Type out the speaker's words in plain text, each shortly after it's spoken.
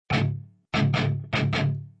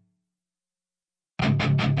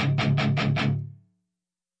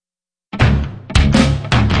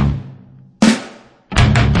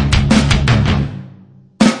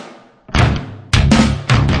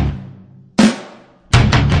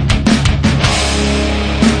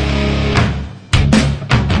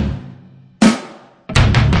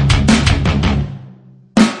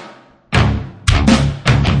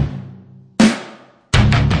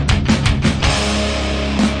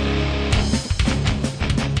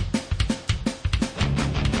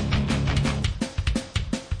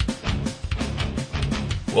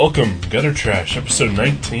Welcome, Gutter Trash, episode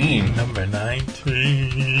 19. Number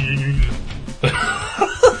 19.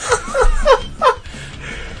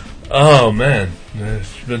 Oh, man.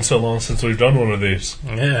 It's been so long since we've done one of these.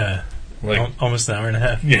 Yeah. Like almost an hour and a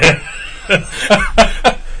half. Yeah.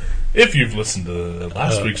 If you've listened to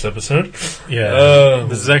last week's episode. Yeah.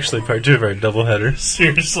 This is actually part 2 of our doubleheader.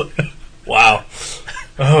 Seriously. Wow.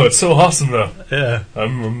 Oh, it's so awesome, though. Yeah.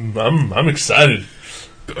 I'm excited.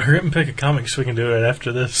 Hurry up and pick a comic so we can do it right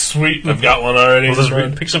after this. Sweet. I've got one already. We'll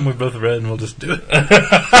just pick something we both read and we'll just do it.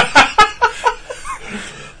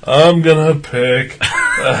 I'm gonna pick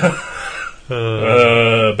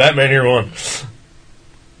Batman Year One.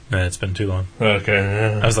 Nah, it's been too long.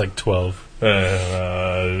 Okay. I was like 12.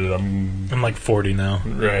 I'm like 40 now.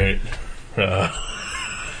 Right.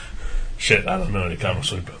 Shit, I don't know any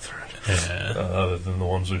comics we both read. Yeah. Other than the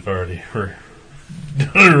ones we've already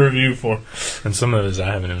done a review for. And some of it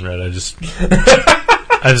I haven't even read. I just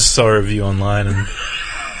saw a review online and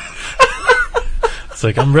it's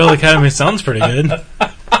like, Umbrella Academy sounds pretty good.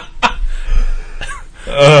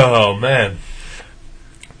 Oh, man.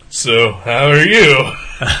 So, how are you?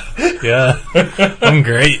 Yeah. I'm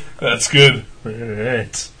great. That's good.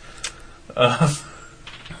 Alright.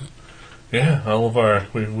 Yeah, all of our...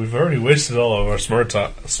 We've already wasted all of our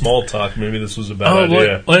small talk. Maybe this was a bad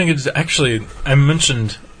idea. Well, I think it's actually... I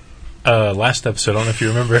mentioned last episode, I don't know if you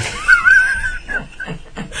remember.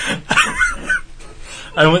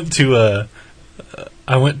 I went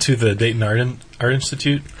to the Dayton Art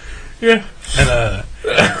Institute. Yeah. And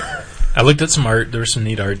I looked at some art. There was some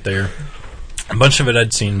neat art there. A bunch of it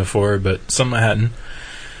I'd seen before, but some I hadn't.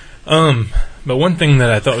 But one thing that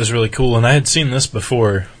I thought was really cool, and I had seen this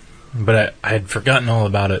before, but I had forgotten all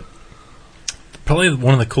about it. Probably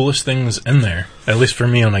one of the coolest things in there, at least for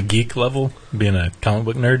me on a geek level, being a comic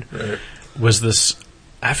book nerd, right, was this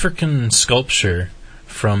African sculpture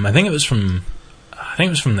from, I think it was from the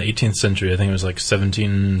 18th century. I think it was like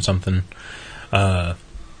 17 something. By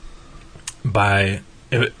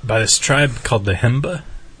this tribe called the Himba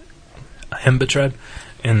tribe,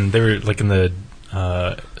 and they were like in the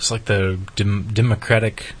it's like the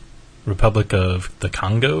Democratic Republic of the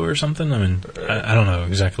Congo or something. I mean, I don't know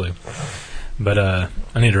exactly, but I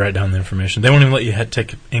need to write down the information. They won't even let you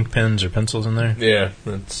take ink pens or pencils in there. Yeah,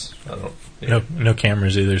 that's no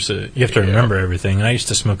cameras either, so you have to remember everything. And I used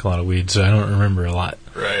to smoke a lot of weed, so I don't remember a lot.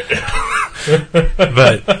 Right.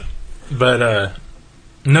 but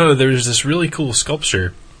no, there's this really cool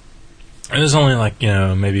sculpture. It was only like,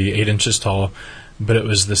 maybe 8 inches tall, but it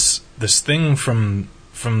was this thing from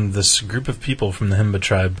this group of people from the Himba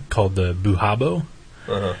tribe called the Buhabo.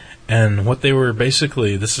 Uh-huh. And what they were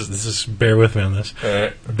basically, this is bear with me on this.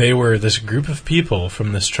 Right. They were this group of people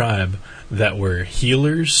from this tribe that were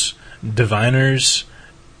healers, diviners,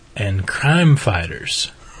 and crime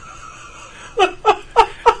fighters.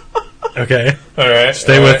 Okay. All right.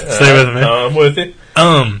 Stay with me. I'm with you.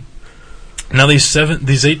 Now these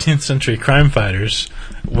 18th century crime fighters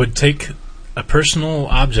would take a personal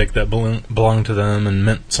object that belonged to them and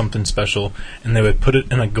meant something special, and they would put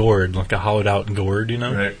it in a gourd, like a hollowed out gourd,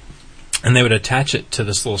 Right. and they would attach it to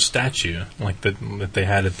this little statue, like that they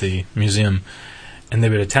had at the museum, and they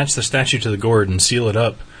would attach the statue to the gourd and seal it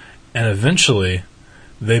up, and eventually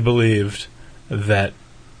they believed that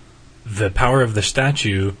the power of the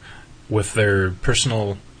statue with their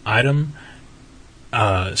personal item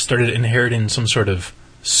started inheriting some sort of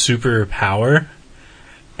super power,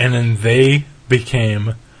 and then they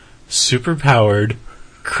became super-powered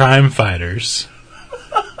crime fighters.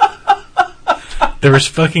 There was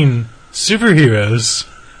fucking superheroes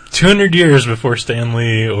 200 years before Stan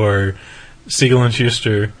Lee or Siegel and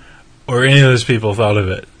Schuster or any of those people thought of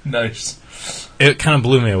it. Nice. It kind of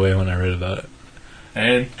blew me away when I read about it.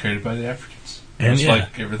 And created by the Africans. And just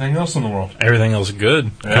like everything else in the world. Everything else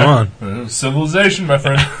good. Yeah. Come on. Civilization, my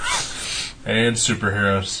friend. And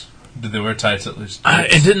superheroes. Did they wear tights at least?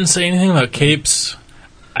 It didn't say anything about capes.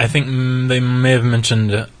 I think they may have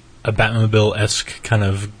mentioned a Batmobile-esque kind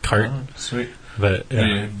of cart. Oh, sweet. But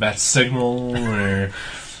yeah. Bat signal or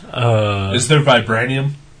is there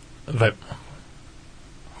vibranium?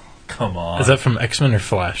 Come on. Is that from X-Men or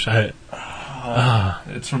Flash?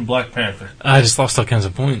 It's from Black Panther. I just lost all kinds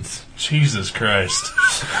of points. Jesus Christ.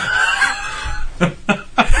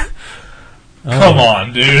 Come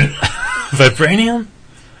on, dude. Vibranium?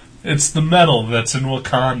 It's the metal that's in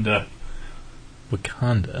Wakanda.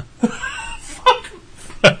 Wakanda?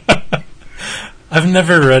 I've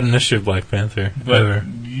never read an issue of Black Panther. But ever.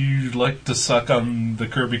 You like to suck on the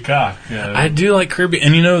Kirby cock. I do like Kirby,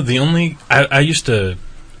 and the only... I used to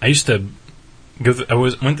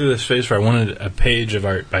went through this phase where I wanted a page of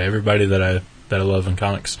art by everybody that that I love in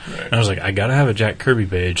comics. Right. And I was like, I gotta have a Jack Kirby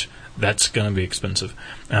page. That's gonna be expensive.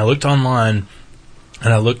 And I looked online,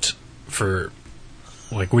 and I looked for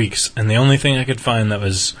like weeks, and the only thing I could find that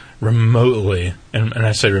was remotely, and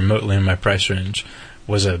I say remotely in my price range,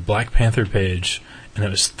 was a Black Panther page, and it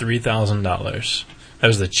was $3,000. That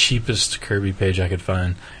was the cheapest Kirby page I could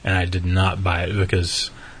find, and I did not buy it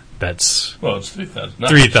because that's... Well, it's $3,000.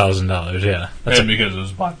 $3,000, yeah. That's and because it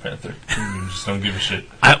was Black Panther. You just don't give a shit.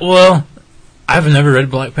 I've never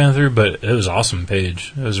read Black Panther, but it was an awesome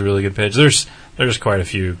page. It was a really good page. There's quite a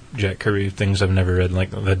few Jack Kirby things I've never read,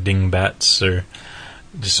 like the Dingbats, or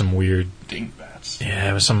just some weird... Dingbats? Yeah,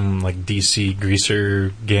 it was some, like, DC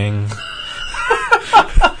greaser gang.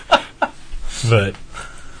 But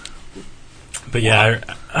yeah,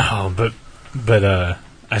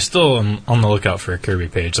 I still am on the lookout for a Kirby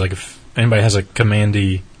page. Like, if anybody has a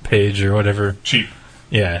Commandy page or whatever. Cheap.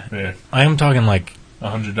 Yeah. I am talking like...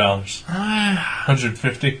 $100.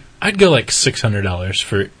 $150? I'd go like $600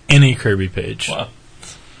 for any Kirby page. Wow.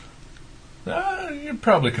 You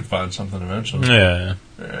probably could find something eventually. Yeah.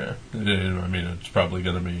 I mean, it's probably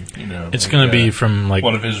going to be, It's going to be from, like...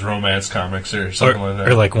 one of his romance comics or something like that.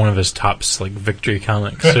 Or, like, one of his tops, like, Victory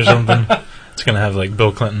Comics or something. It's going to have, like,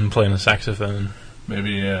 Bill Clinton playing the saxophone.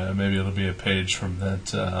 Maybe it'll be a page from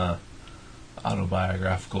that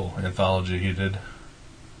autobiographical anthology he did.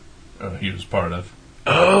 He was part of.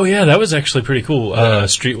 Oh, yeah, that was actually pretty cool.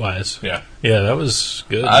 Streetwise. Yeah. Yeah, that was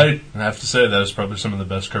good. I have to say that was probably some of the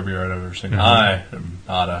best Kirby art I've ever seen. Mm-hmm. I am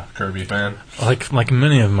not a Kirby fan. Like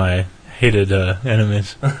many of my hated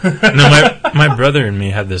enemies. No, my brother and me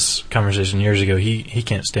had this conversation years ago. He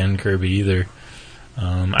can't stand Kirby either.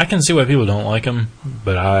 I can see why people don't like him,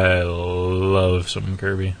 but I love some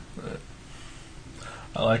Kirby.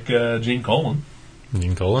 I like Gene Colan.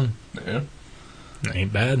 Gene Colan? Yeah.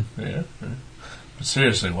 Ain't bad. Yeah. But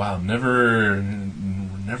seriously, wow, never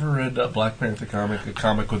read a Black Panther comic, a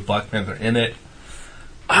comic with Black Panther in it.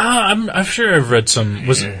 I'm sure I've read some.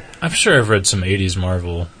 I'm sure I've read some '80s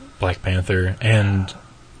Marvel Black Panther, and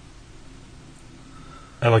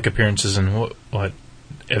I like appearances in what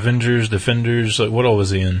Avengers, Defenders. Like, what all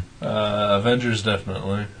was he in? Avengers,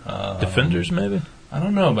 definitely. Defenders, maybe. I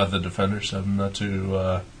don't know about the Defenders. I'm not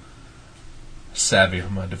too savvy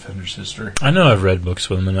on my Defenders history. I know I've read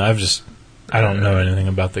books with him, and I don't know anything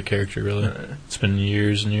about the character, really. It's been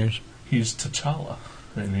years and years. He's T'Challa,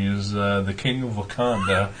 and he's the king of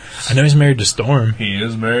Wakanda. I know he's married to Storm. He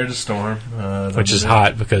is married to Storm. Which is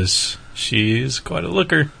hot, because she's quite a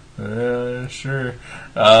looker. Sure.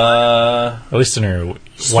 At least in her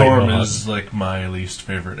Storm white is like my least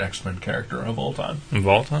favorite X-Men character of all time. Of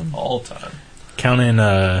all time? All time. Counting,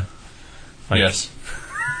 yes.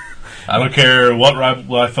 I don't care what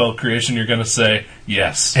Liefeld creation you're going to say.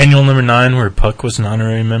 Yes. Annual number 9, where Puck was an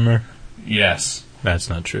honorary member. Yes. That's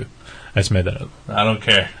not true. I just made that up. I don't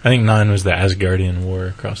care. I think 9 was the Asgardian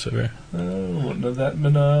War crossover. Wouldn't have that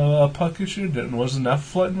been a Puck issue? Wasn't Alpha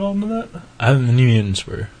Flight involved in that? The New Mutants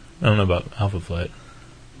were. I don't know about Alpha Flight.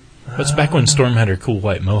 That's back when Storm had her cool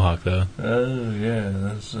white mohawk, though. Oh, yeah.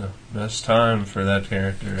 That's the best time for that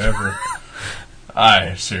character ever.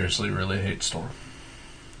 I seriously really hate Storm.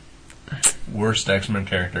 Worst X-Men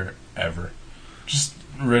character ever. Just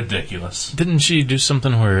ridiculous. Didn't she do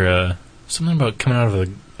something where, something about coming out of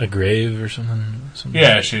a grave or something?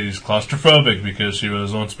 Yeah, she's claustrophobic because she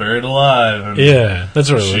was once buried alive. And yeah,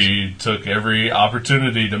 that's what it was. She took every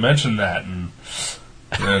opportunity to mention that, and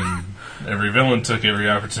every villain took every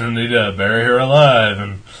opportunity to bury her alive,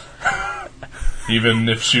 and even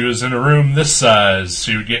if she was in a room this size,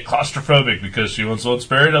 she would get claustrophobic because she was once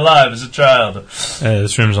buried alive as a child.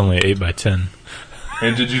 This room's only 8 by 10.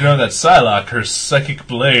 And did you know that Psylocke, her psychic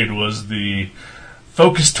blade, was the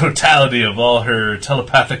focused totality of all her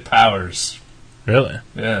telepathic powers? Really?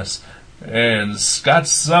 Yes. And Scott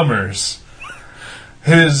Summers,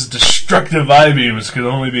 his destructive eye beams could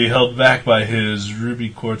only be held back by his ruby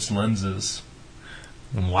quartz lenses.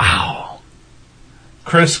 Wow.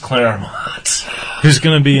 Chris Claremont. Who's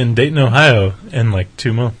going to be in Dayton, Ohio in like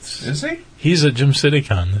 2 months. Is he? He's at Gym City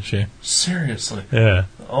Con this year. Seriously? Yeah.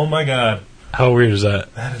 Oh my god. How weird is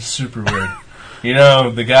that? That is super weird. You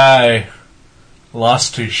know, the guy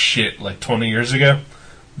lost his shit like 20 years ago,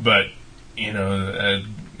 but, you know,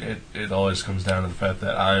 it always comes down to the fact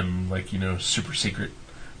that I'm like, you know, super secret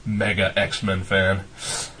mega X-Men fan.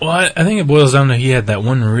 Well, I think it boils down to he had that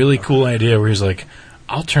one really cool idea where he's like,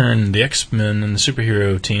 I'll turn the X-Men and the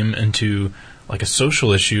superhero team into like a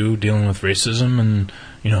social issue dealing with racism and,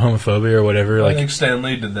 you know, homophobia or whatever. I think Stan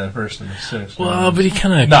Lee did that first in the 60s. Well, but he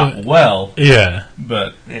kind of... Not well. Yeah.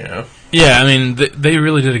 But, you know. Yeah, I mean, they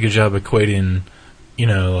really did a good job equating,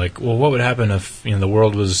 like, well, what would happen if the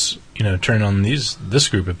world was turning on this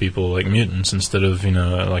group of people, like mutants, instead of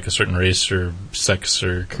like a certain race or sex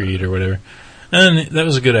or creed or whatever. And that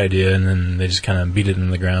was a good idea, and then they just kind of beat it in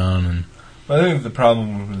the ground. And I think the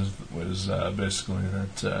problem was basically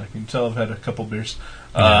that you can tell I've had a couple beers.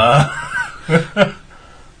 The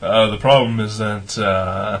problem is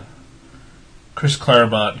that Chris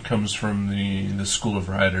Claremont comes from the school of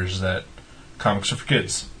writers that comics are for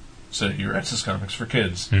kids. So he writes his comics for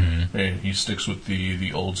kids. Mm-hmm. And he sticks with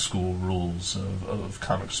the old school rules of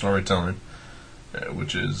comic storytelling,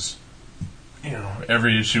 which is,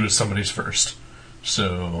 every issue is somebody's first.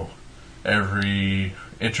 So every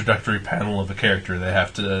introductory panel of a character, they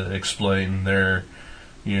have to explain their,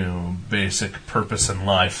 basic purpose in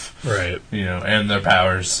life. Right. And their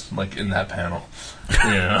powers, like, in that panel.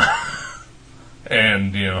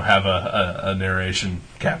 And, have a narration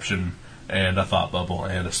caption and a thought bubble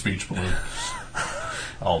and a speech balloon.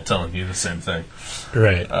 All telling you the same thing.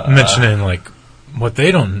 Right. Mentioning, like, what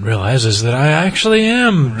they don't realize is that I actually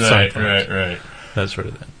am Right. That sort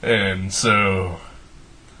of thing. And so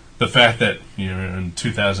the fact that, in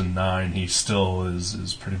 2009 he still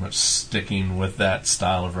is pretty much sticking with that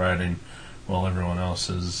style of writing while everyone else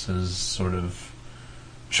has sort of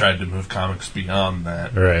tried to move comics beyond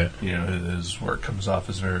that. Right. His work comes off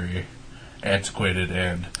as very antiquated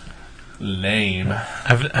and lame.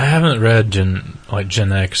 I haven't read Gen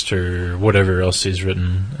X or whatever else he's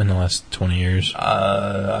written in the last 20 years.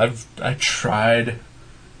 I tried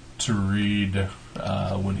to read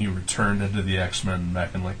when he returned into the X-Men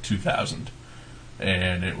back in like 2000,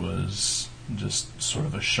 and it was just sort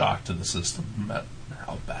of a shock to the system at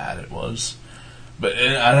how bad it was. But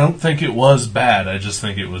I don't think it was bad. I just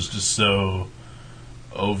think it was just so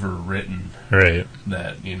overwritten. Right.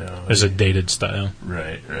 That, There's a dated style.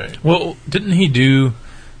 Right. Well, didn't he do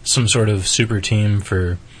some sort of super team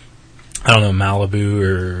for, I don't know, Malibu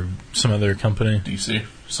or some other company? DC,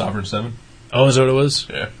 Sovereign 7. Oh, is that what it was?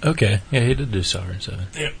 Yeah. Okay. Yeah, he did do Sovereign 7.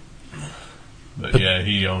 Yeah. But yeah,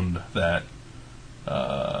 he owned that,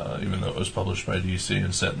 even though it was published by DC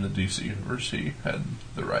and set in the DC universe, he had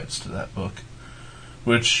the rights to that book.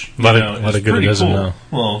 Which, a lot is of good pretty it doesn't cool. know.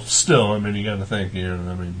 Well, still, you got to think,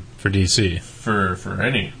 for DC. For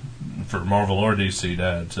Marvel or DC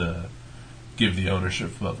to give the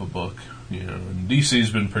ownership of a book, and DC's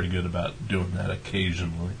been pretty good about doing that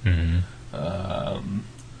occasionally. Mm-hmm.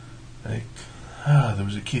 I think there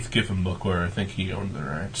was a Keith Giffen book where I think he owned the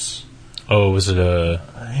rights. Oh, was it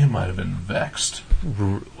He might have been Vexed.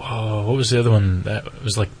 What was the other one? That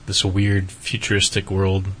was like this weird futuristic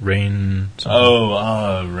world, Reign.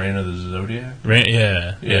 Reign of the Zodiac.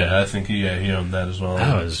 Yeah. I think he owned that as well.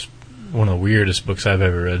 That was one of the weirdest books I've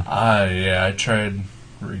ever read. I tried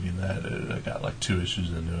reading that. I got like 2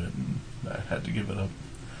 issues into it, and I had to give it up.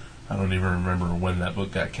 I don't even remember when that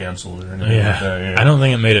book got canceled or anything like that. Yeah. I don't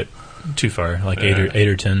think it made it too far, like 8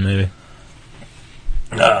 or 10 maybe.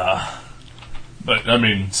 But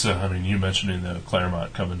you mentioning the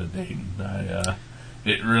Claremont coming to Dayton,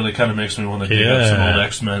 it really kind of makes me want to dig up some old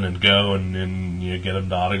X-Men and go and get them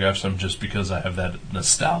to autograph some just because I have that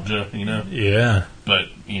nostalgia, Yeah. But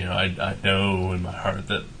I know in my heart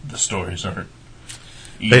that the stories aren't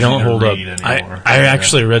easy they don't to hold up. read anymore. I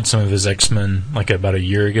actually read some of his X-Men like about a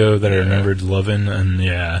year ago that I remembered loving, and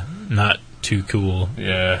not too cool.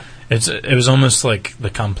 Yeah. It was almost like the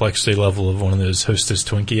complexity level of one of those Hostess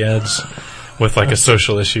Twinkie ads with like a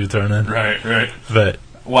social issue thrown in. Right. But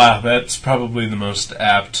wow, that's probably the most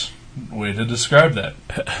apt way to describe that.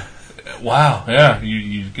 Wow, yeah,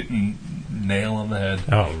 you get nail on the head.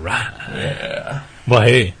 All right. Yeah. Well,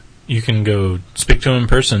 hey, you can go speak to him in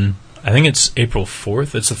person. I think it's April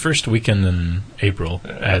 4th. It's the first weekend in April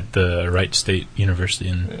at the Wright State University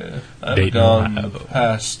in Dayton, gone Ohio. The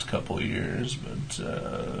past couple of years, but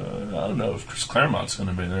I don't know if Chris Claremont's going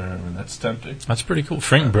to be there. That's tempting. That's pretty cool.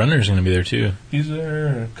 Frank Brunner's going to be there too. He's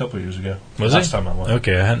there a couple of years ago. Was Last he? time I went.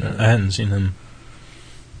 Okay, I hadn't seen him.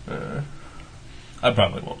 I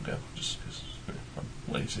probably won't go just because I'm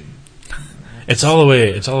lazy. It's all the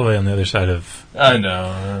way on the other side of. I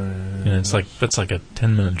know. That's like a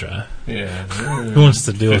 10-minute drive. Yeah. Who wants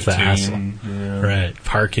to deal with the 15, hassle? Yeah. Right,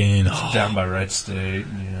 parking. Down by Wright State.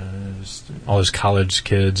 Yeah. All those college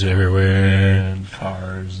kids everywhere. And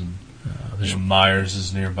cars and Myers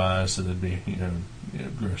is nearby, so there'd be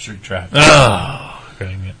grocery traffic. Oh,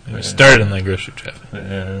 it started in that grocery traffic.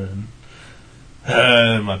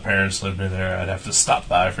 And my parents lived near there. I'd have to stop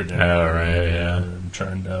by for dinner. Oh, right, yeah. I'm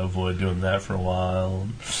trying to avoid doing that for a while.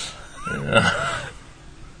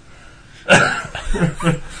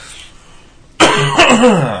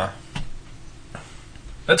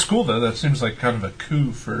 That's cool, though. That seems like kind of a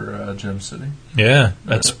coup for Gem City. Yeah,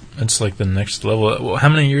 that's like the next level. Well, how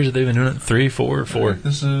many years have they been doing it? 3, 4, 4?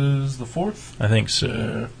 This is the 4th? I think so.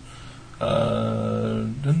 Yeah.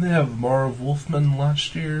 Didn't they have Marv Wolfman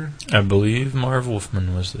last year? I believe Marv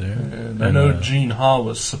Wolfman was there. And I know Gene Ha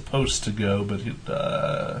was supposed to go, but he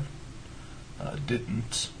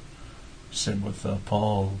didn't. Same with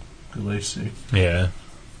Paul Gulacy. Yeah.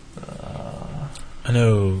 I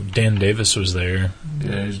know Dan Davis was there.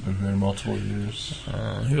 Yeah, he's been there multiple years.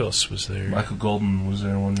 Who else was there? Michael Golden was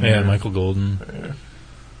there one year. Yeah, Michael Golden.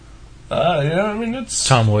 Yeah, I mean, it's...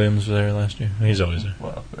 Tom Williams was there last year. He's always there.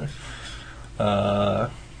 Well,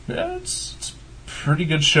 yeah, it's a pretty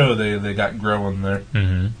good show they got growing there.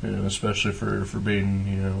 Mm-hmm. You know, especially for being,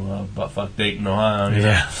 buttfuck Dayton, Ohio.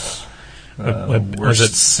 Yeah.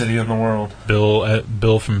 Worst city in the world.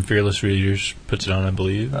 Bill from Fearless Readers puts it on, I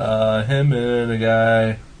believe. Him and a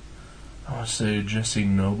guy, I want to say Jesse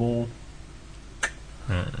Noble.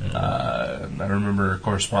 I remember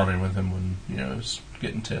corresponding with him when he was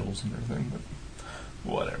getting tails and everything, but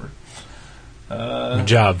whatever. Good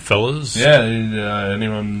job, fellas. Yeah,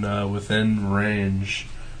 anyone within range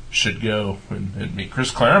should go and meet Chris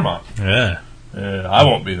Claremont. Yeah. I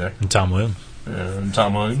won't be there. And Tom Williams. And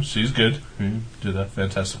Tom Williams, he's good. He did a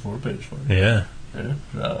Fantastic Four page for me. Yeah.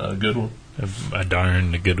 A good one. A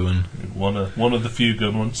darn good one. One of the few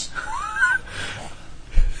good ones.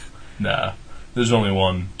 Nah, there's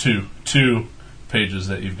only two pages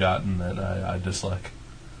that you've gotten that I dislike.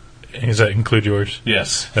 Does that include yours?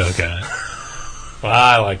 Yes. Okay. Well,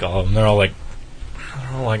 I like all of them. They're all like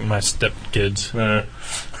my stepkids.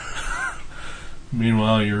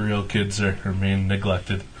 Meanwhile, your real kids are being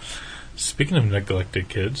neglected. Speaking of neglected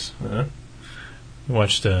kids, we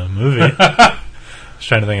watched a movie. I was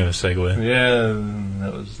trying to think of a segue. Yeah,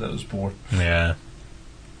 that was poor. Yeah.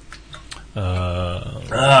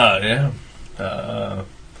 Yeah.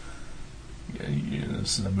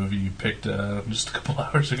 This is a movie you picked just a couple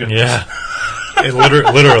hours ago. Yeah.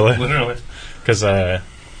 Literally. Literally. Because I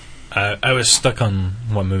was stuck on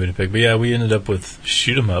what movie to pick. But yeah, we ended up with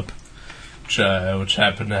Shoot 'Em Up. Which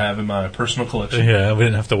happened to have in my personal collection. Yeah, we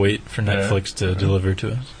didn't have to wait for Netflix to deliver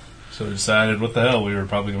to us. So we decided, what the hell, we were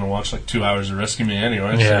probably going to watch like 2 hours of Rescue Me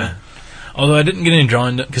anyway. Yeah. So. Although I didn't get any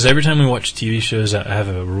drawn, because every time we watch TV shows, I have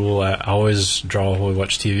a rule. I always draw while we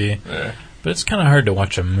watch TV. Yeah. But it's kind of hard to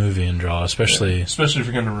watch a movie and draw, especially if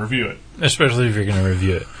you're going to review it. Especially if you're going to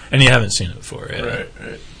review it. And you haven't seen it before, yeah.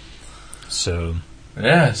 Right. So...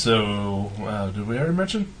 Yeah, so... Wow, did we already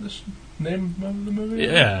mention this name of the movie?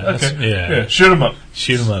 Yeah. Okay. Yeah. Shoot 'Em Up.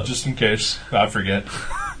 Shoot 'Em Up. Just in case. I forget.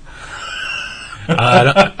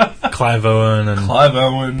 Clive Owen,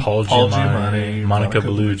 Paul Giamatti, Monica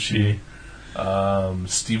Bellucci.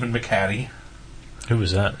 Stephen McHattie. Who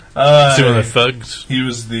was that? One of the thugs? He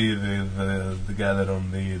was the guy that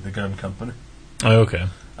owned the gun company. Oh, okay.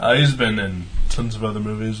 He's been in tons of other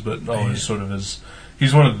movies, but always sort of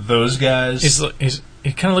he's one of those guys.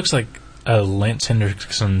 He kind of looks like a Lance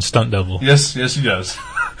Hendrickson stunt double. Yes, he does.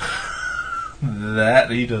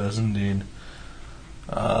 That he does indeed.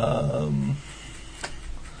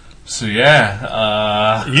 So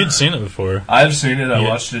yeah, you'd seen it before. I've seen it. I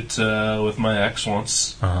watched it with my ex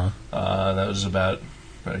once. Uh-huh. That was about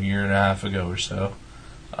a year and a half ago or so.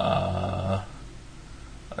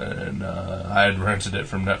 And I had rented it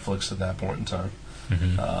from Netflix at that point in time.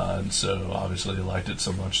 Mm-hmm. And so obviously I liked it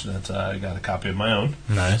so much that I got a copy of my own.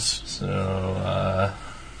 Nice. So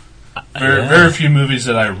very few movies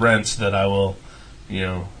that I rent that I will,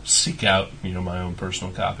 seek out, my own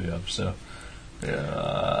personal copy of. So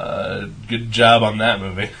good job on that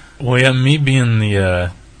movie. Well, yeah, me being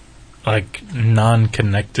the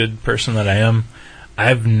non-connected person that I am,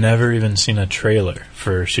 I've never even seen a trailer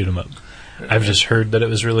for Shoot 'Em Up. I've just heard that it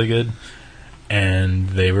was really good, and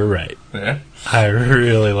they were right. Yeah. I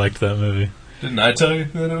really liked that movie. Didn't I tell you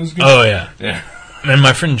that it was good? Oh, yeah. Yeah. And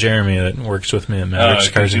my friend Jeremy that works with me at Mavericks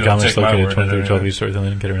Cars and Comics located at 2312 East 4th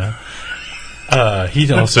Lane, get around.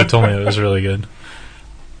 He also told me it was really good.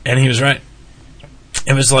 And he was right.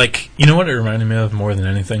 It was like, you know what it reminded me of more than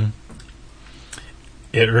anything?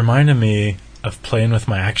 It reminded me of playing with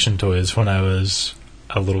my action toys when I was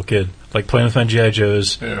a little kid. Like playing with my G.I.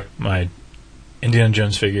 Joes, my Indiana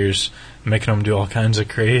Jones figures, making them do all kinds of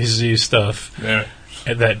crazy stuff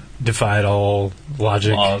that defied all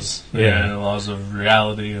logic. Laws. Yeah, laws of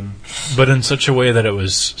reality. But in such a way that it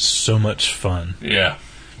was so much fun. Yeah.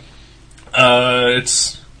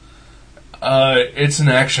 It's an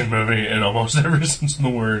action movie in almost every sense of the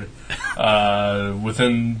word.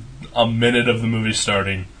 Within a minute of the movie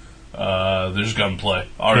starting, there's gunplay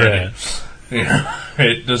already.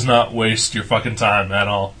 It does not waste your fucking time at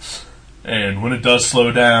all. And when it does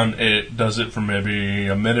slow down, it does it for maybe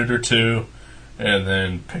a minute or two, and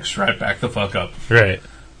then picks right back the fuck up. Right.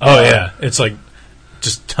 Oh, yeah. It's like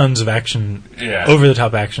just tons of action,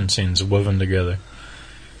 over-the-top action scenes woven together.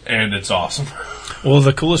 And it's awesome. Well,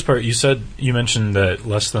 the coolest part, you mentioned that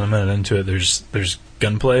less than a minute into it, there's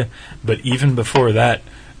gunplay, but even before that,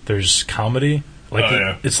 there's comedy.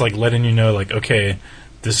 Like it's like letting you know, like, okay,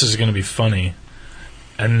 this is going to be funny,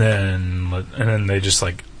 and then they just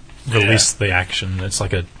like release the action. It's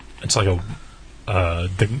like the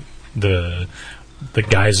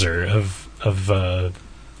geyser of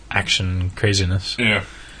action craziness. Yeah.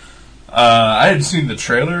 I had seen the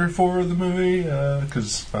trailer for the movie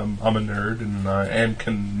because I'm a nerd and I am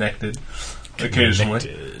connected occasionally.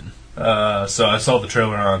 So I saw the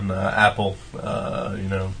trailer on Apple,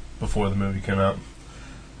 before the movie came out.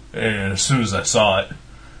 And as soon as I saw it,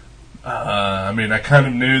 I kind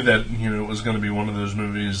of knew that it was going to be one of those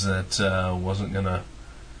movies that wasn't going to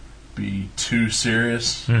be too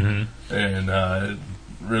serious, and it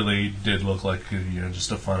really did look like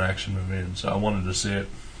just a fun action movie, and so I wanted to see it.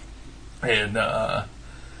 And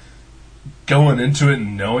going into it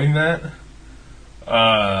and knowing that,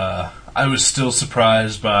 I was still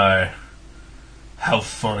surprised by how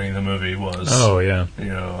funny the movie was. Oh, yeah.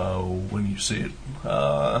 When you see it.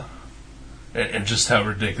 And just how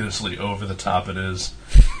ridiculously over the top it is.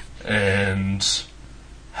 And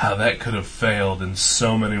how that could have failed in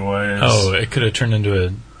so many ways. Oh, it could have turned into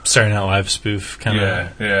a Saturday Night Live spoof kind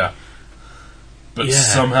of. Yeah. But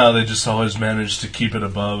somehow they just always managed to keep it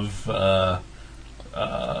above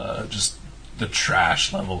just the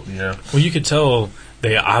trash level, Well, you could tell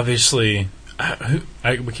they obviously...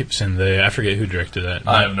 we keep saying I forget who directed that.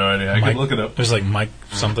 I have no idea. I can look it up. It was like Mike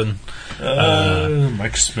something.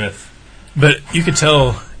 Mike Smith. But you could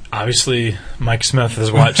tell, obviously, Mike Smith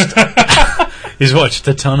has watched... he's watched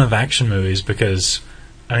a ton of action movies because...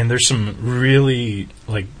 there's some really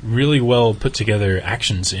well put together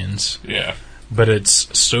action scenes. Yeah. But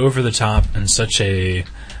it's so over the top and such a...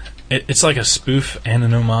 It's like a spoof and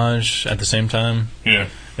an homage at the same time. Yeah.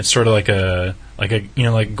 It's sort of like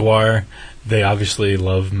like Gwar. They obviously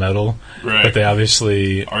love metal, right? But they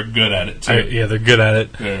obviously are good at it too. They're good at it.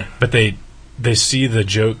 Yeah. But they see the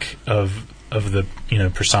joke of the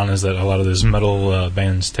personas that a lot of those metal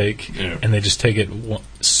bands take, and they just take it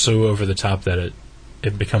so over the top that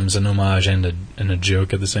it becomes an homage and a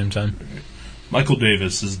joke at the same time. Michael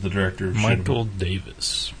Davis is the director of Michael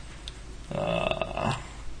Davis.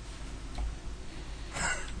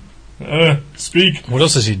 Speak. What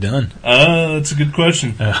else has he done? That's a good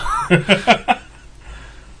question.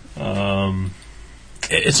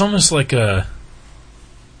 It's almost like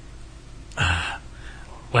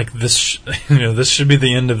this. This should be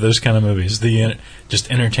the end of those kind of movies. Just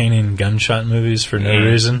entertaining gunshot movies for no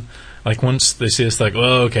reason. Like once they see us, like,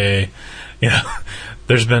 well, okay,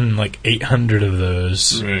 there's been like 800 of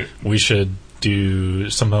those. Right. We should do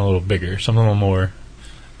something a little bigger, something a little more.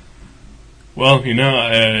 Well,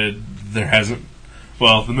 there hasn't.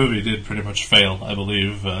 Well, the movie did pretty much fail, I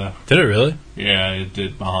believe. Did it really? Yeah,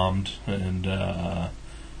 it bombed, and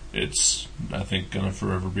it's, I think, going to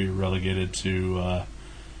forever be relegated to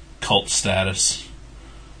cult status.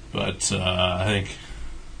 But I think,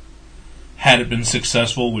 had it been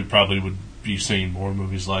successful, we probably would be seeing more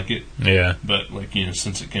movies like it. Yeah. But,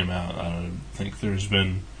 since it came out, I don't think there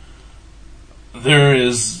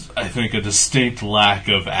is, I think, a distinct lack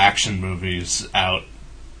of action movies out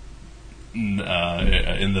in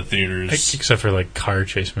the theaters, except for like car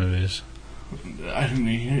chase movies. I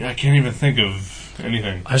can't even think of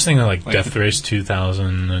anything. I was thinking like Death Race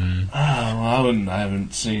 2000 and I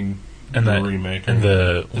haven't seen and the remake and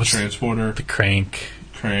the Transporter, the Crank.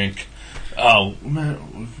 Oh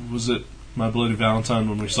man, was it My Bloody Valentine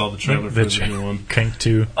when we saw the trailer for the new one? Crank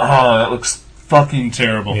 2. Oh, that looks fucking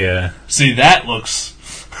terrible. Yeah. See, that looks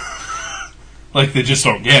like they just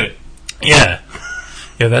don't get it. Yeah.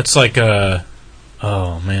 Yeah, that's like oh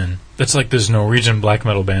man, that's like those Norwegian black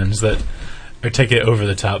metal bands that take it over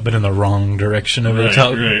the top, but in the wrong direction over the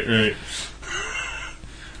top. Right.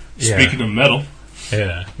 Speaking of metal,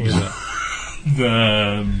 the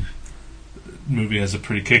movie has a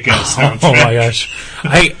pretty kick-ass soundtrack. Oh my gosh,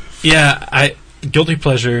 I guilty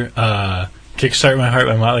pleasure. Kickstart My Heart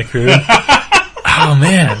by Motley Crue. Oh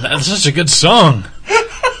man, that's such a good song.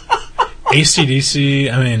 AC/DC,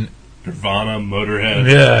 Nirvana, Motorhead.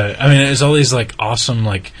 Yeah, it's all these like awesome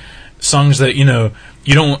like songs that you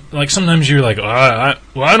don't like. Sometimes you're like, I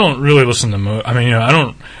don't really listen to. When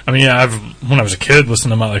I was a kid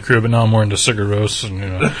listened to Motley Crue, but now I'm more into Sigur Rós,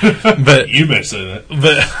 and But you may say that.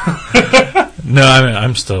 But no,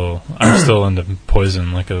 I'm still into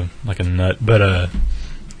Poison like a nut. But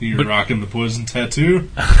you're rocking the Poison tattoo.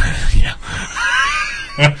 Yeah.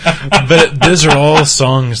 But those are all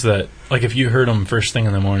songs that, like, if you heard them first thing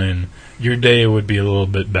in the morning, your day would be a little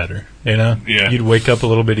bit better, Yeah. You'd wake up a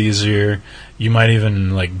little bit easier. You might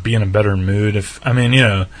even, like, be in a better mood. Those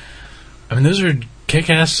are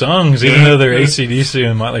kick-ass songs, even though they're AC/DC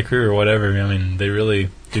and Motley Crue or whatever. They really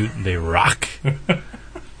do, they rock.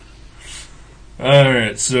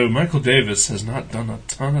 Alright, so Michael Davis has not done a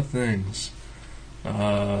ton of things.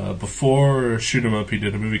 Before Shoot 'Em Up, he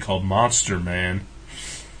did a movie called Monster Man.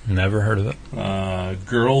 Never heard of it.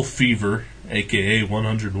 Girl Fever, a.k.a.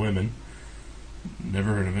 100 Women.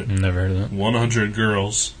 Never heard of it. Never heard of it. 100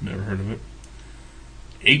 Girls. Never heard of it.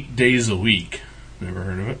 8 Days a Week. Never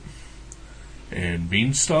heard of it. And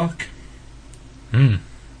Beanstalk. And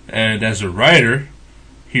as a writer,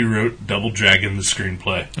 he wrote Double Dragon, the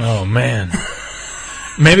screenplay. Oh, man.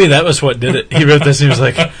 Maybe that was what did it. He wrote this and he was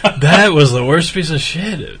like, that was the worst piece of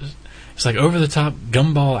shit. It's like over-the-top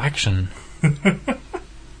gumball action.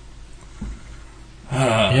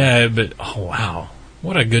 Yeah, but, oh, wow.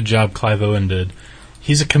 What a good job Clive Owen did.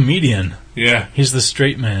 He's a comedian. Yeah. He's the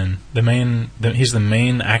straight man. He's the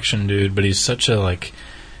main action dude, but he's such a,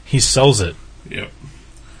 he sells it. Yep.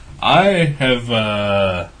 I have,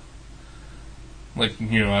 I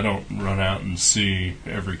don't run out and see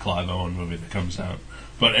every Clive Owen movie that comes out.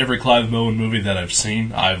 But every Clive Owen movie that I've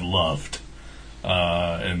seen, I've loved.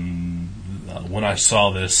 When I saw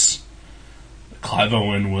this, Clive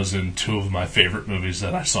Owen was in 2 of my favorite movies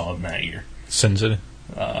that I saw in that year. Sin City?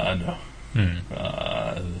 No.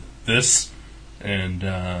 This and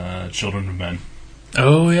Children of Men.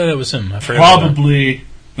 Oh, yeah, that was him. I forgot. Probably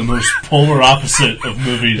the most polar opposite of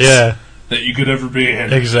movies that you could ever be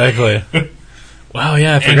in. Exactly. Wow,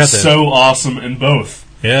 yeah, I forgot that. So awesome in both.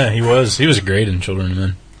 Yeah, he was. He was great in Children of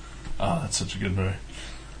Men. Oh, that's such a good movie.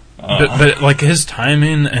 But his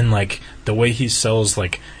timing and, the way he sells,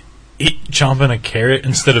 chomping a carrot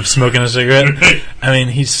instead of smoking a cigarette. Right.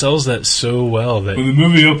 He sells that so well that when the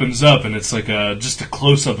movie opens up and it's just a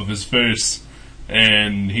close up of his face,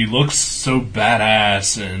 and he looks so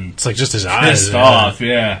badass and it's just his eyes pissed off,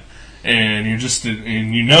 and you're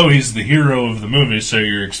he's the hero of the movie, so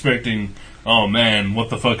you're expecting, oh man, what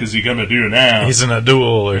the fuck is he gonna do now? He's in a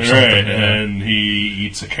duel or something, and he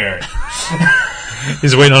eats a carrot.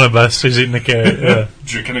 He's waiting on a bus. He's eating a carrot,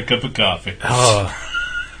 drinking a cup of coffee. Oh.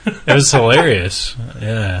 It was hilarious.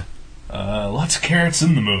 Yeah. Lots of carrots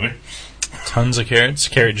in the movie. Tons of carrots,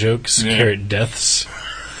 carrot jokes, carrot deaths.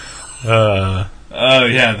 The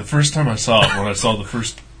first time I saw it, when I saw the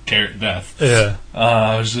first carrot death,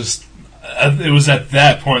 I was just... It was at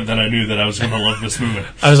that point that I knew that I was going to love this movie.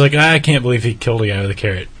 I was like, I can't believe he killed a guy with a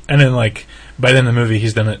carrot. And then, by the end of the movie,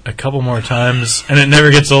 he's done it a couple more times, and it never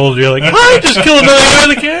gets old. You're like, what? Just killed another guy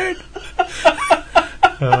with a carrot?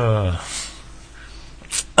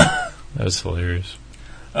 That was hilarious.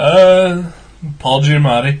 Paul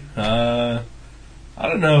Giamatti. I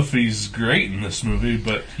don't know if he's great in this movie,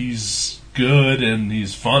 but he's good and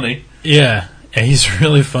he's funny. Yeah, he's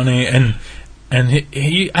really funny, and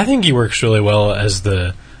he I think he works really well as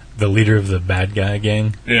the leader of the bad guy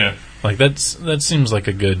gang. Yeah. That seems like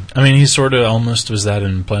a good... he sort of almost was that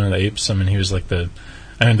in Planet of the Apes. He was there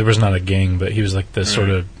was not a gang, but he was the sort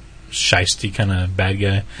of shisty kind of bad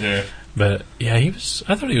guy. Yeah. But, I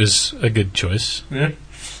thought he was a good choice. Yeah.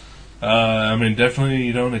 Definitely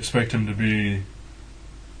you don't expect him to be,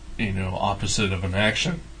 opposite of an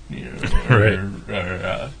action. Right. Or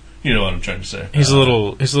you know what I'm trying to say. He's a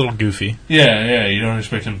little goofy. Yeah, you don't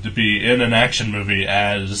expect him to be in an action movie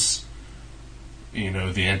as,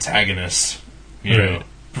 the antagonist,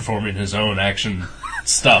 performing his own action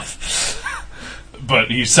stuff.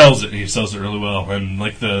 But he sells it. He sells it really well, and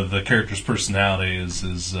the character's personality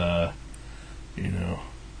is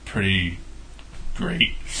pretty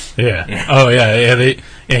great. Yeah. Oh yeah.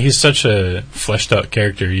 He's such a fleshed out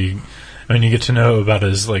character. You get to know about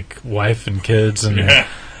his wife and kids and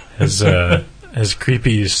his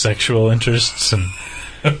creepy sexual interests, and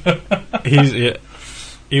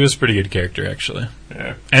he was a pretty good character actually.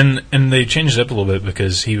 Yeah. And they changed it up a little bit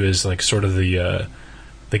because he was sort of the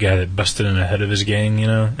guy that busted in ahead of his gang,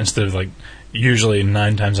 instead of usually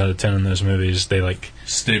 9 times out of 10 in those movies they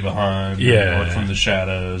stay behind, work from the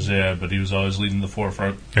shadows, but he was always leading the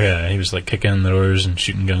forefront. Yeah, he was kicking in the doors and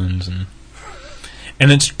shooting guns, and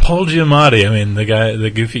it's Paul Giamatti. The guy, the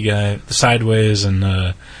goofy guy, the Sideways, and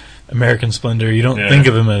American Splendor, you don't Yeah. think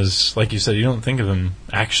of him as, like you said, you don't think of him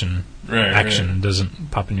action. Right. Action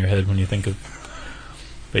doesn't pop in your head when you think of.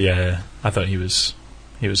 But yeah, I thought he was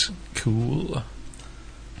cool.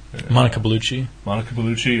 Right. Monica Bellucci, Monica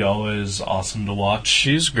Bellucci, always awesome to watch.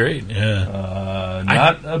 she's great. Yeah,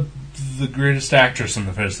 Not the greatest actress on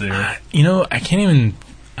the face of the earth.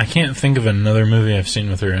 I can't think of another movie I've seen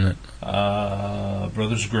with her in it.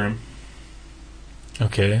 Brothers Grimm.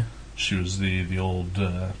 Okay. She was the old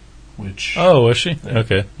witch. Oh, was she? Yeah.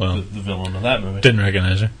 Okay. Well, the villain of that movie. didn't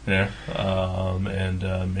recognize her. Yeah.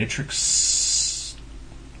 And Matrix,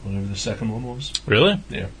 whatever the second one was. Really?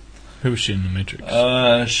 Yeah. Who was she in The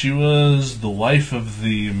Matrix? She was the wife of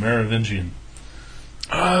the Merovingian.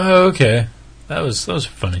 Oh, okay. That was a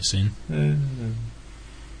funny scene.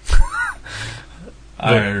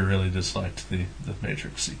 I really disliked the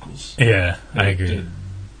Matrix sequels. Yeah, I agree.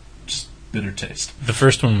 Just bitter taste. The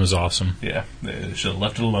first one was awesome. Yeah, they should have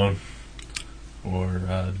left it alone, or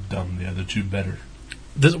done the other two better.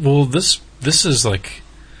 This is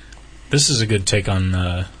a good take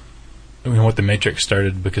on what the Matrix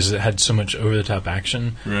started, because it had so much over the top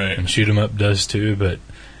action, Right. and Shoot 'em Up does too, but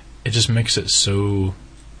it just makes it so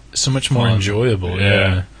much more Fun. enjoyable.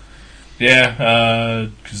 Yeah. Yeah,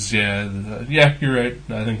 because you're right.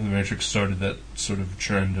 I think the Matrix started that sort of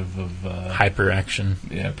trend of Hyper action.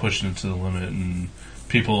 pushing it to the limit, and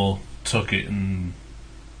people took it in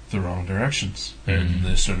the wrong directions, and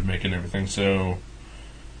they started making everything so,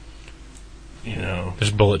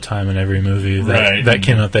 There's bullet time in every movie Right. that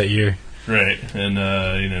came out that year. right,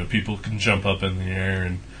 and people can jump up in the air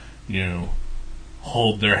and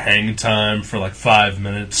hold their hang time for like 5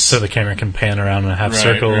 minutes, So the camera can pan around in a half right,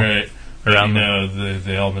 circle right. around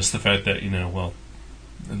They all miss the fact that in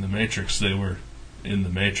the Matrix they were in the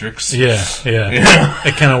Matrix. Yeah. Yeah.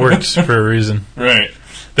 It kind of works for a reason. Right.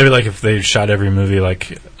 They'd be like if they shot every movie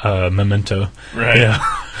like Memento. Right. Yeah.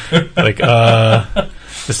 Like,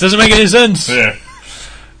 this doesn't make any sense. Yeah.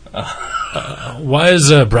 Why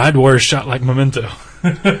is Bride Wars shot like Memento?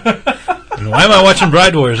 And why am I watching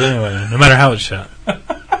Bride Wars anyway, no matter how it's shot?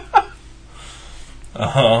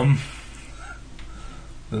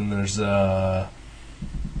 Then there's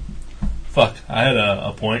fuck. I had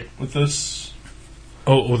a point with this.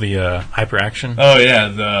 Oh, the hyper action. Oh yeah,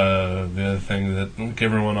 the other thing that like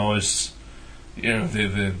everyone always,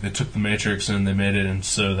 they took the Matrix and they made it, and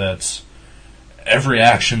so that every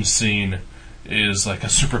action scene is like a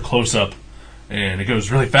super close up, and it goes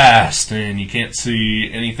really fast, and you can't see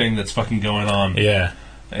anything that's fucking going on. Yeah.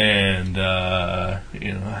 And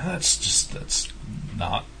that's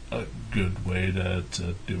not a good way to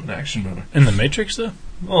do an action movie. In the Matrix, though.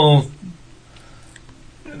 Well,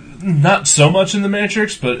 not so much in the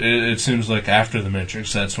Matrix, but it seems like after the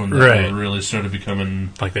Matrix, that's when that really started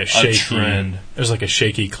becoming Like that a shaky trend. There's like a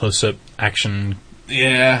shaky close-up action.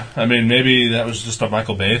 Yeah, I mean, maybe that was just a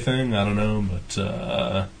Michael Bay thing. I don't know,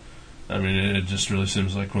 but I mean, it just really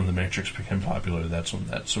seems like when the Matrix became popular, that's when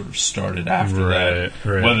that sort of started. After that,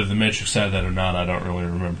 Right. Whether the Matrix had that or not, I don't really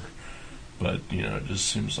remember. But it just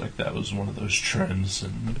seems like that was one of those trends.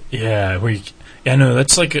 And Yeah, no,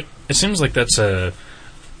 that's like it seems like that's a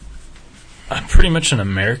pretty much an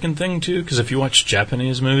American thing too. Because if you watch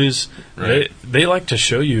Japanese movies, Right. they like to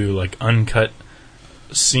show you like uncut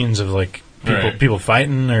scenes of like Right. people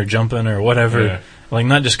fighting or jumping or whatever. Yeah. Like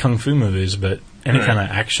not just kung fu movies, but any Right. kind of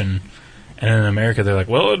action. And in America, they're like,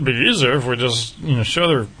 well, it'd be easier if we just show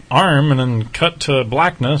their arm and then cut to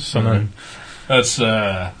blackness and then. That's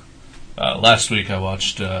last week I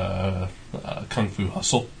watched Kung Fu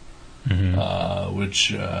Hustle, which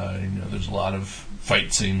there's a lot of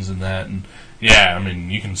fight scenes in that, and I mean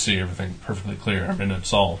you can see everything perfectly clear. I mean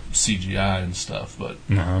it's all CGI and stuff, but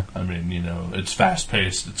I mean it's fast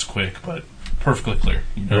paced, it's quick, but perfectly clear.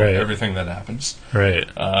 Right. Everything that happens. Right.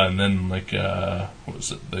 And then what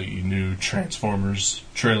was it? The new Transformers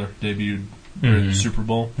trailer debuted during the Super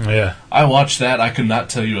Bowl. Yeah. I watched that. I could not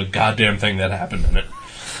tell you a goddamn thing that happened in it.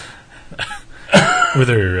 Were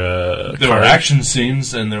there There were action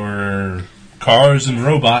scenes and there were cars and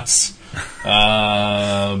robots,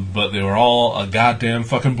 but they were all a goddamn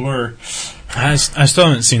fucking blur. I still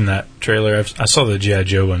haven't seen that trailer. I saw the G.I.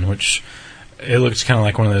 Joe one, which it looks kind of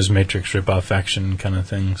like one of those Matrix rip-off action kind of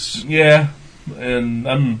things. Yeah, and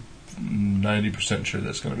I'm 90% sure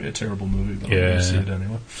that's going to be a terrible movie, but I'm going to see it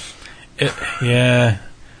anyway.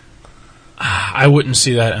 I wouldn't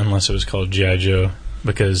see that unless it was called G.I. Joe,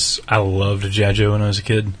 because I loved G.I. Joe when I was a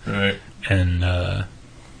kid. Right. And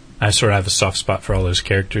I sort of have a soft spot for all those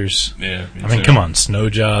characters. Yeah. I mean, come on, Snow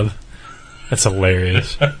Job. That's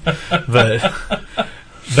hilarious. but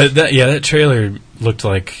that trailer looked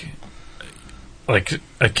like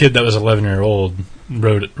a kid that was 11-year-old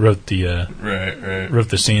wrote the Right. wrote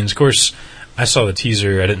the scenes. Of course, I saw the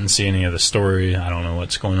teaser. I didn't see any of the story. I don't know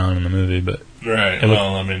what's going on in the movie, but Right.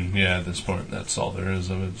 Well, I mean, yeah, at this point, that's all there is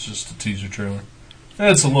of it. It's just a teaser trailer.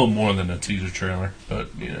 It's a little more than a teaser trailer, but,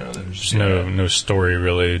 there's no story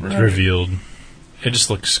really Right. revealed. It just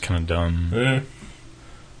looks kind of dumb. Yeah.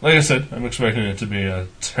 Like I said, I'm expecting it to be a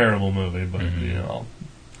terrible movie, but,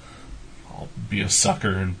 I'll be a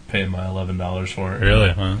sucker and pay my $11 for it.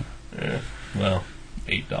 Really? Huh? Yeah. Well,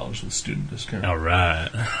 $8 with student discount. All right.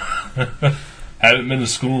 Haven't been to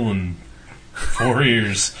school in 4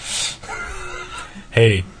 years.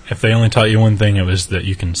 Hey, if they only taught you one thing, it was that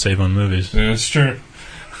you can save on movies. Yeah, it's true.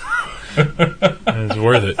 It's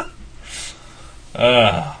worth it.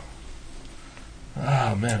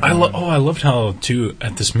 Man. I loved how too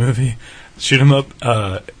at this movie, Shoot 'em Up.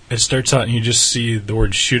 It starts out and you just see the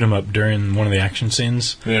word "shoot 'em up" during one of the action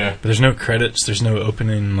scenes. Yeah. But there's no credits. There's no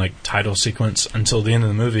opening title sequence until the end of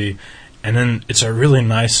the movie, and then it's a really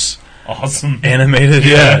nice, Awesome. animated.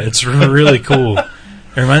 Yeah, it's really cool.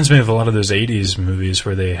 It reminds me of a lot of those '80s movies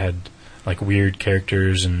where they had weird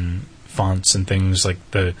characters and fonts and things. Like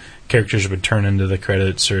the characters would turn into the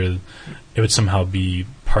credits, or it would somehow be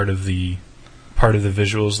part of the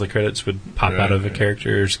visuals. The credits would pop out of a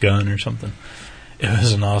character's gun or something. It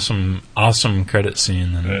was an awesome credit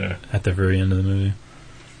scene at the very end of the movie.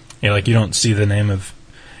 Yeah, you don't see the name of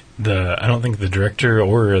I don't think the director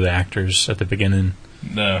or the actors at the beginning.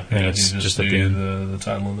 No, Yeah, you it's just at see the end. the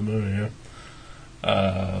title of the movie. Yeah.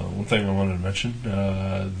 One thing I wanted to mention: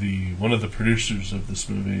 one of the producers of this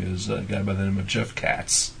movie is a guy by the name of Jeff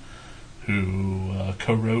Katz, who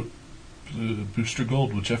co-wrote Booster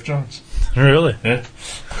Gold with Jeff Johns. Really? Yeah.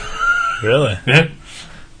 Really? Yeah.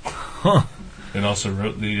 Huh. And also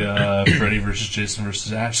wrote the Freddy vs. Jason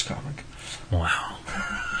vs. Ash comic. Wow.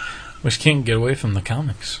 We just can't get away from the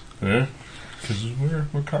comics. Yeah. Because we're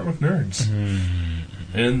comic nerds.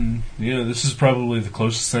 And, this is probably the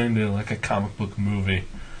closest thing to a comic book movie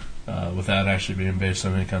without actually being based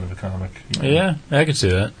on any kind of a comic. Yeah, I could see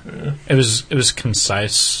that. Yeah. It was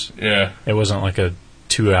concise. Yeah. It wasn't like a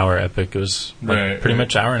 2-hour epic. It was pretty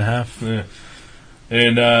much hour and a half. Yeah.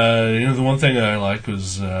 And, the one thing that I liked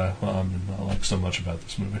was, I like so much about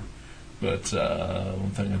this movie, but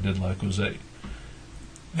one thing I did like was that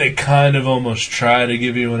they kind of almost try to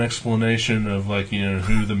give you an explanation of,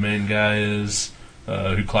 who the main guy is,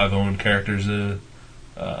 who Clive Owen characters is,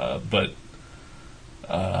 but,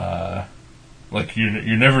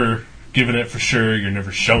 you're never given it for sure, you're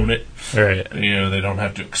never shown it. Right. They don't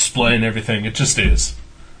have to explain everything, it just is.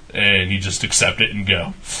 And you just accept it and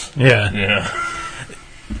go. Yeah. Yeah.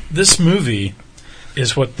 This movie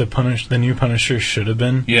is what the new Punisher should have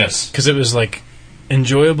been. Yes. Because it was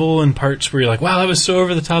enjoyable in parts where you're like, wow, that was so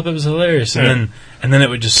over the top, it was hilarious. And then it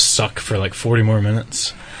would just suck for 40 more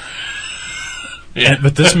minutes. Yeah.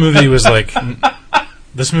 But this movie was everything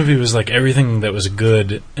that was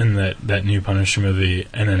good in that new Punisher movie,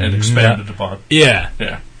 and then expanded upon. Yeah.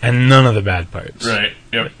 Yeah. And none of the bad parts. Right.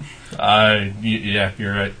 Yep. Yeah,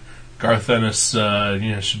 you're right. Garth Ennis,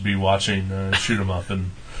 should be watching Shoot 'em Up,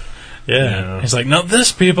 and he's like, no,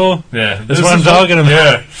 this people. Yeah, this is what I'm talking about.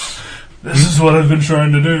 Yeah, this is what I've been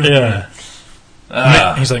trying to do. Yeah.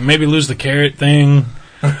 He's like, maybe lose the carrot thing,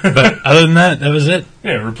 but other than that was it.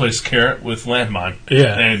 Yeah, replace carrot with landmine.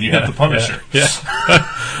 Yeah, and you have the Punisher. Yeah.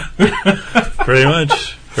 Pretty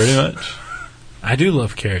much. I do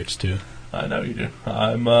love carrots too. I know you do.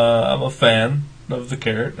 I'm a fan of the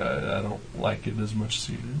carrot. I don't like it as much as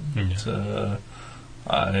you do. But,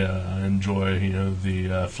 I enjoy,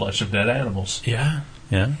 the flesh of dead animals. Yeah.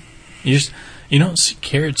 You don't see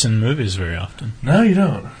carrots in movies very often. No, you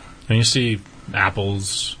don't. And you see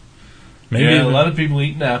apples. Maybe a lot of people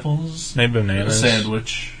eating apples. Maybe bananas. A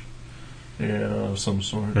sandwich. Of some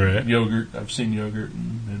sort. Right. Yogurt. I've seen yogurt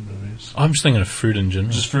in movies. I'm just thinking of fruit in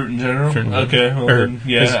general. Just fruit in general? Fruit in okay. general. Well, then,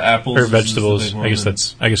 apples. Or vegetables. I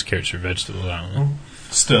guess carrots are vegetables. I don't know.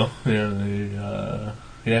 Still,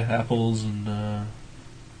 apples and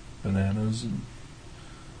bananas. And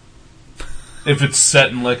if it's set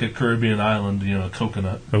in a Caribbean island, a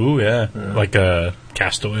coconut. Oh yeah, like a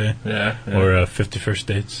Castaway. Yeah. Or 51st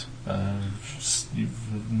Dates.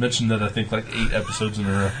 You've mentioned that I think 8 episodes in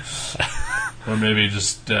a row. Or maybe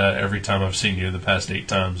just every time I've seen you the past 8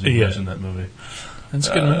 times you've mentioned that movie. It's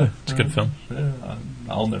a good movie. It's a good film. Yeah,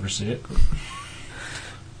 I'll never see it.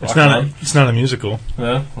 It's not a musical.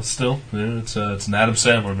 Yeah, well, still, it's an Adam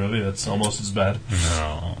Sandler movie. That's almost as bad.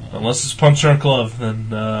 No. Unless it's Punch Drunk Love,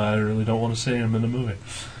 then I really don't want to see him in a movie.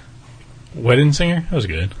 Wedding Singer? That was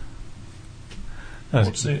good. I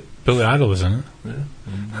won't see it. Billy Idol was in it. Yeah,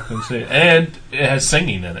 I'm not gonna say it. And it has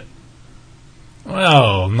singing in it.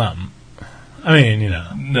 Well, not. I mean,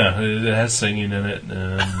 No, it has singing in it.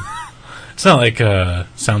 it's not like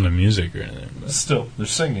Sound of Music or anything. But. Still,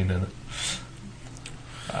 there's singing in it.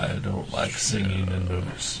 I don't like singing in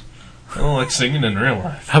movies. I don't like singing in real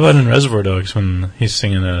life. How about in Reservoir Dogs when he's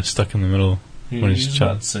singing "Stuck in the Middle" when He's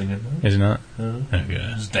not singing. Is he not? No.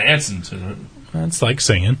 Okay. He's dancing to it. It's like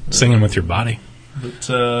singing with your body. But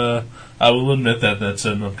I will admit that's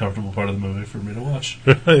an uncomfortable part of the movie for me to watch.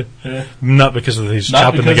 Yeah. Not because of these Not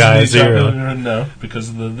chopping the because of guy's the ear. chopping- No, because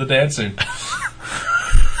of the dancing.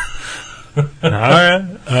 All right,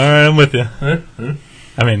 I'm with you.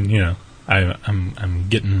 I mean, I'm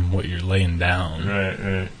getting what you're laying down.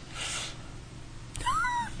 Right.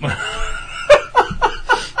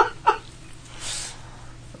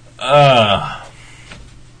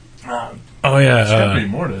 Oh yeah, There's got to be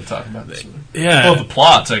more to talk about this movie. yeah. Well, the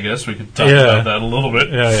plots, I guess we could talk about that a little bit.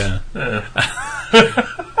 Yeah.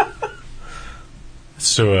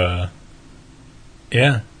 So,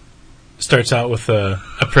 starts out with a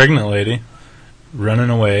pregnant lady running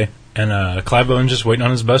away, and Clive Owen just waiting on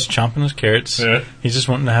his bus, chomping his carrots. Yeah. He's just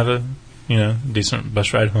wanting to have a decent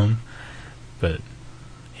bus ride home, but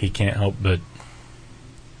he can't help but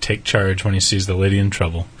take charge when he sees the lady in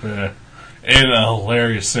trouble. Yeah. And a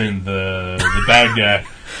hilarious scene, the bad guy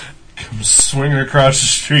comes swinging across the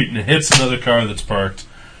street and hits another car that's parked,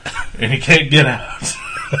 and he can't get out.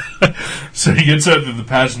 So he gets out to the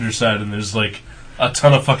passenger side, and there's like a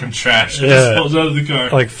ton of fucking trash that just falls out of the car.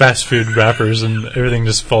 Like fast food wrappers, and everything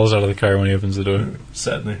just falls out of the car when he opens the door.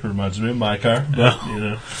 Sadly, reminds me of my car, but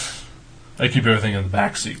I keep everything in the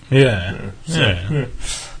back seat. Yeah. So,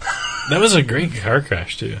 That was a great car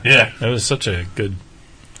crash, too. Yeah. That was such a good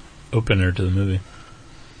opener to the movie.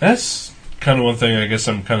 That's kind of one thing I guess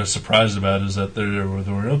I'm kind of surprised about is that there were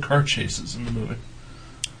no car chases in the movie.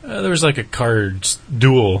 There was like a car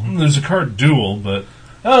duel. There's a car duel, but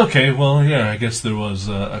okay, well, yeah, I guess there was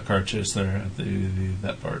a car chase there at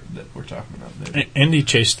that part that we're talking about there. Andy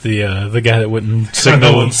chased the guy that wouldn't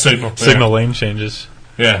signal lane changes.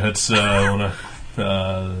 Yeah, that's one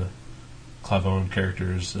of Clive Owen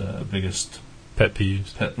character's biggest pet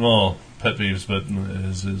peeves. Pet peeves, but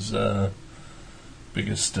his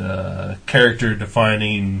biggest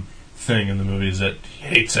character-defining thing in the movie is that he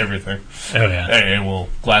hates everything. Oh yeah, and we'll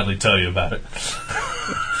gladly tell you about it.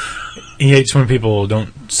 He hates when people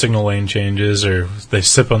don't signal lane changes or they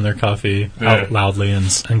sip on their coffee out loudly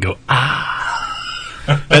and go ah.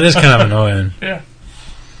 That is kind of annoying. Yeah.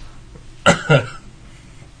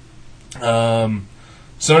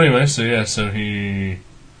 So anyway, so he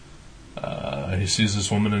sees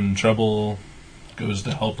this woman in trouble, goes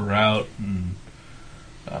to help her out, and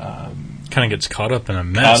kind of gets caught up in a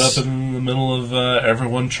mess. Caught up in the middle of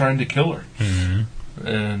everyone trying to kill her,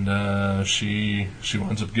 and she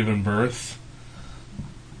winds up giving birth.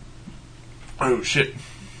 Oh shit!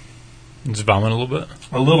 Just vomit a little bit.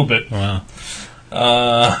 A little bit. Wow.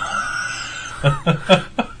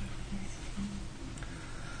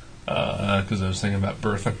 Because I was thinking about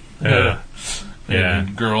birthing. Yeah.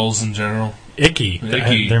 And girls in general. Icky.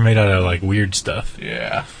 They're made out of like weird stuff.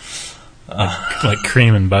 Yeah. Like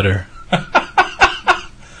cream and butter.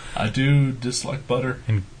 I do dislike butter.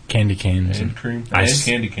 And candy canes. And cream. And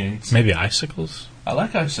candy canes. Maybe icicles? I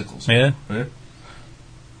like icicles. Yeah?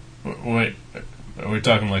 Wait. Are we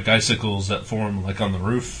talking like icicles that form like on the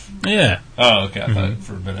roof? Yeah. Oh, okay. I thought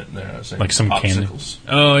for a minute there I was saying like some popsicles. Candy.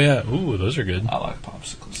 Oh, yeah. Ooh, those are good. I like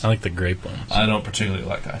popsicles. I like the grape ones. I don't particularly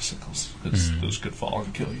like icicles because those could fall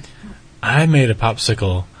and kill you. I made a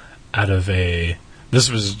popsicle out of this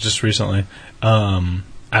was just recently,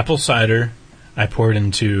 apple cider. I poured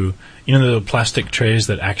into, the plastic trays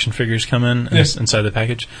that action figures come in inside the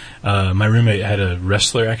package. My roommate had a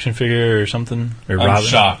wrestler action figure or something. Or I'm Robin.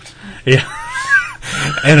 Shocked. Yeah.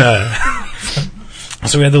 And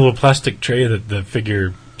so we had the little plastic tray that the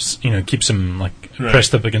figure, keeps him like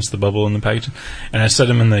pressed up against the bubble in the package. And I set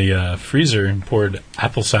him in the freezer and poured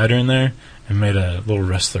apple cider in there and made a little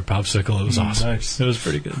wrestler popsicle. It was awesome. Nice. It was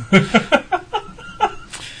pretty good.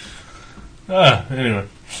 Anyway.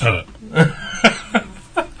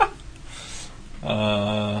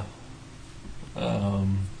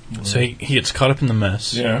 So he gets caught up in the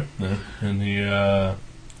mess. Yeah. And he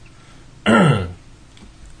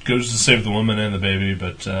goes to save the woman and the baby,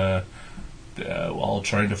 but while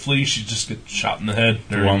trying to flee, she just gets shot in the head.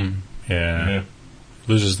 The woman, yeah.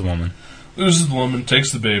 Loses the woman. Loses the woman,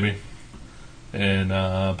 takes the baby, and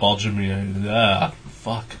Paul Giamatti.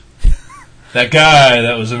 Fuck. That guy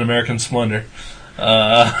that was in American Splendor.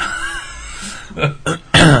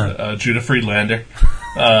 Judah Friedlander.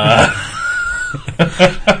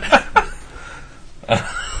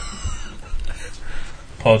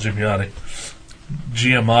 Paul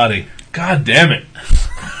Giamatti. God damn it.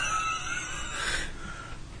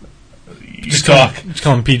 Just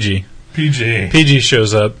call him PG. PG. PG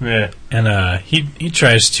shows up, Yeah. and he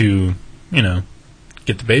tries to,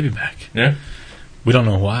 get the baby back. Yeah. We don't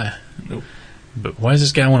know why. Nope. But why does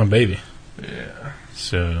this guy want a baby? Yeah.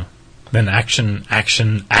 So then action.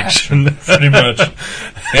 Pretty much.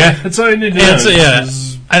 Yeah, that's all you need to know. Yeah,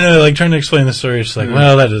 I know. Like trying to explain the story, it's like,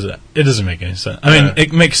 well, it doesn't make any sense. I mean,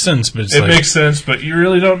 it makes sense, but it makes sense, but you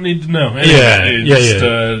really don't need to know. Anyway,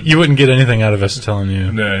 yeah. You wouldn't get anything out of us telling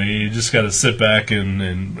you. No, you just got to sit back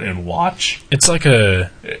and watch. It's like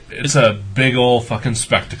it's a big old fucking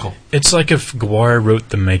spectacle. It's like if Gwar wrote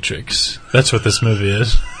The Matrix. That's what this movie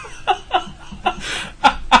is. Wow,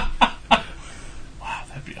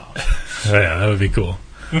 that'd be awesome. Yeah, that would be cool.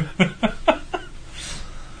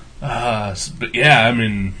 But yeah, I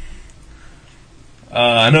mean,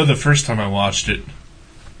 I know the first time I watched it,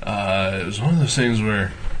 it was one of those things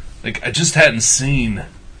where, like, I just hadn't seen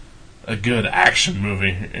a good action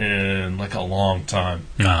movie in like a long time.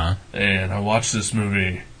 Uh-huh. And I watched this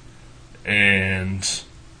movie, and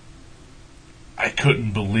I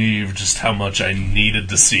couldn't believe just how much I needed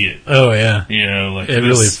to see it. Oh yeah, Like it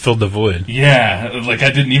really filled the void. Yeah, like I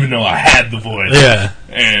didn't even know I had the void. Yeah,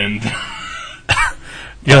 and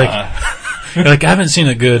you're like I haven't seen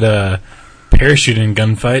a good parachuting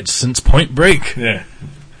gunfight since Point Break. Yeah.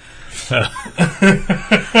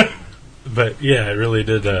 But yeah, it really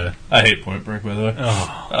did. I hate Point Break, by the way.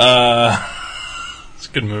 It's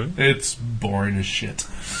a good movie. It's boring as shit.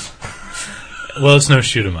 Well, it's no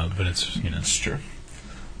shoot 'em up, but it's It's true.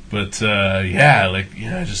 But it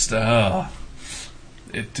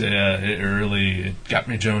really got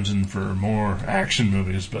me jonesing for more action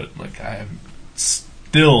movies. But like I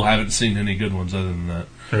still haven't seen any good ones other than that.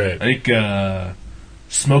 Right. I think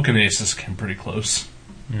Smoking Aces came pretty close.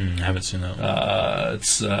 I haven't seen that one.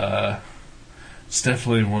 It's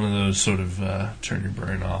definitely one of those sort of turn your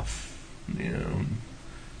brain off,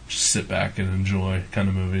 just sit back and enjoy kind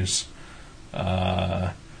of movies.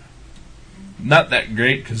 Not that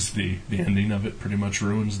great because the ending of it pretty much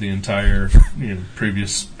ruins the entire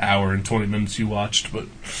previous hour and 20 minutes you watched. But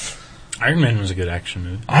Iron Man was a good action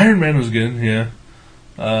movie. Iron Man was good, yeah.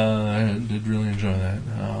 I did really enjoy that.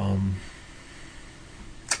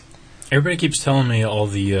 Everybody keeps telling me all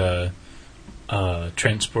the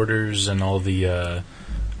transporters and all the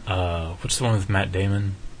what's the one with Matt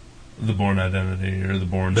Damon? The Bourne Identity or the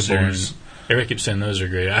Bourne series. Everybody keeps saying those are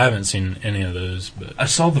great. I haven't seen any of those, but I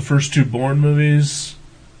saw the first two Bourne movies,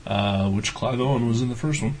 which Clive Owen was in the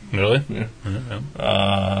first one. Really? Yeah.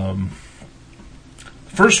 Mm-hmm.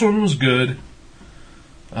 The first one was good.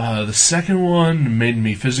 The second one made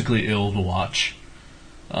me physically ill to watch.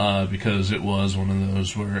 Because it was one of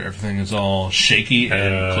those where everything is all shaky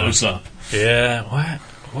and close up. Yeah,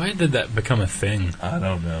 why did that become a thing? I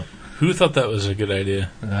don't know. Who thought that was a good idea?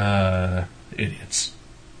 Idiots.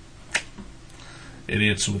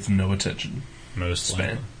 Idiots with no attention. Most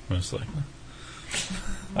likely.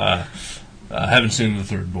 I haven't seen the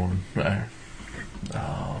third Bourne. I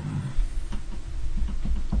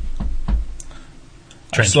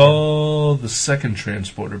saw the second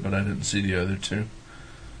Transporter, but I didn't see the other two.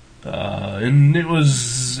 And it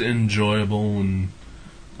was enjoyable in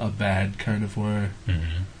a bad kind of way.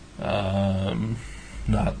 Mm-hmm.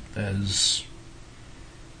 Not as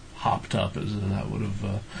hopped up as I would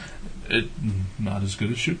have. Not as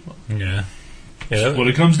good as Shoot 'em Up. Yeah. That's what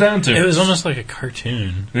it comes down to. It was almost like a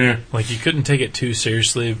cartoon. Yeah. Like you couldn't take it too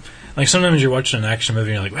seriously. Like sometimes you're watching an action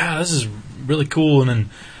movie and you're like, wow, this is really cool, and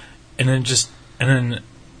then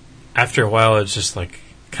after a while it's just like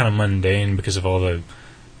kind of mundane because of all the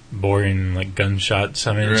boring like gunshots.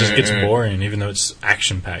 I mean, it just gets boring, even though it's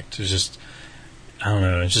action packed. It's just, I don't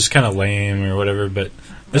know, it's just kind of lame or whatever. But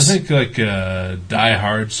I think like Die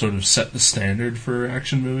Hard sort of set the standard for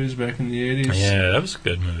action movies back in the 80s. Yeah, that was a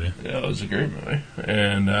good movie. Yeah, it was a great movie,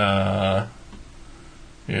 and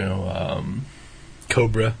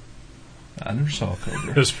Cobra. I never saw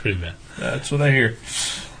Cobra. It was pretty bad. That's what I hear.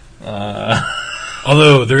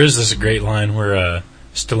 Although there is this great line where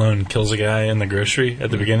Stallone kills a guy in the grocery at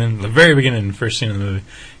the beginning, the very beginning, the first scene of the movie,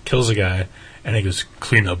 kills a guy, and he goes,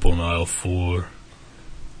 "Clean up on aisle 4."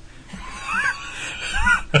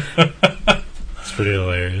 It's pretty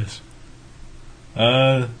hilarious.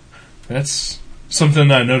 That's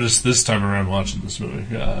something I noticed this time around watching this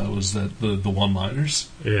movie, was that the one-liners.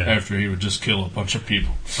 Yeah. After he would just kill a bunch of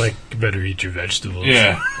people. It's like, you better eat your vegetables.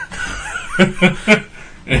 Yeah.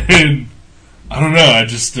 And I don't know, I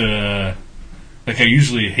just Like, I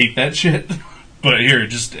usually hate that shit, but here,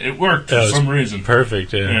 it worked for some reason.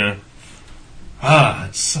 Perfect, yeah.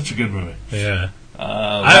 It's such a good movie. Yeah.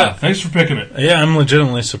 Wow, thanks for picking it. Yeah, I'm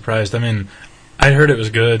legitimately surprised. I mean, I heard it was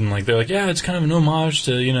good, and like they're like, yeah, it's kind of an homage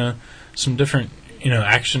to some different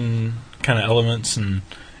action kind of elements, and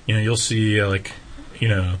you'll see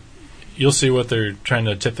you'll see what they're trying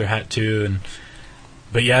to tip their hat to,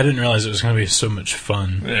 but yeah, I didn't realize it was going to be so much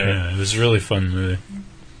fun. Yeah, it was a really fun movie.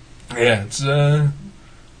 Yeah, it's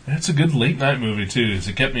a good late night movie too.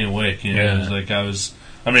 It kept me awake. It was like I was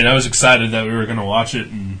excited that we were going to watch it,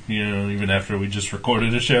 and even after we just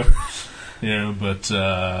recorded a show. But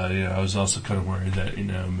I was also kind of worried that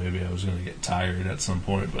maybe I was going to get tired at some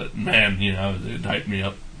point. But man, it hyped me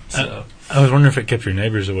up. So I was wondering if it kept your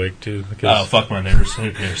neighbors awake too. Oh, fuck my neighbors!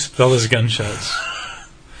 Who cares? With all those gunshots.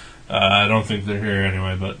 I don't think they're here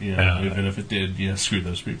anyway. But even if it did, screw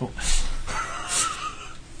those people.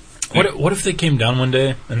 What if they came down one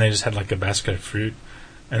day and they just had like a basket of fruit,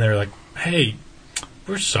 and they were like, "Hey,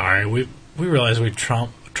 we're sorry. We realize we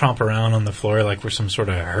tromp around on the floor like we're some sort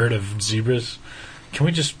of herd of zebras. Can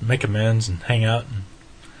we just make amends and hang out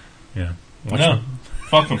and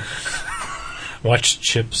fuck them. Watch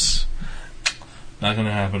Chips. Not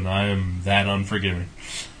gonna happen. I am that unforgiving.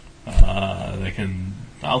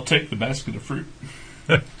 I'll take the basket of fruit,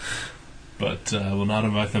 but I will not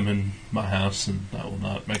invite them in my house, and I will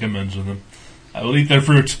not make amends with them. I will eat their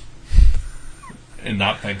fruit and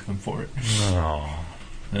not thank them for it. No.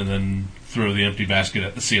 And then throw the empty basket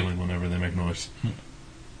at the ceiling whenever they make noise.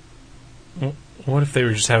 What if they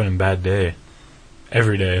were just having a bad day?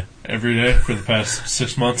 Every day. Every day for the past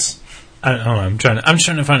 6 months? I don't know. I'm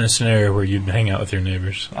trying to find a scenario where you'd hang out with your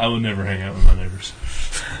neighbors. I would never hang out with my neighbors.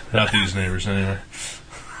 Not these neighbors, anyway.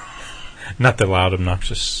 Not the loud,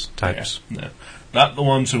 obnoxious types. Yeah, no. Not the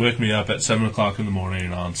ones who wake me up at 7 o'clock in the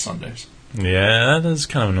morning on Sundays. Yeah, that is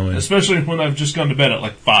kind of annoying. Especially when I've just gone to bed at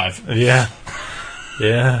like 5. Yeah.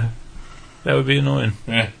 Yeah. That would be annoying.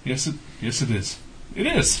 Yeah, yes it is. It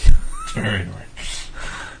is. It's very annoying.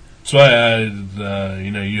 So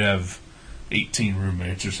you have 18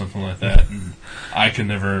 roommates or something like that, and I can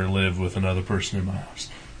never live with another person in my house.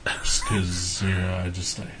 Just because,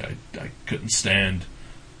 I couldn't stand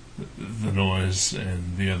the noise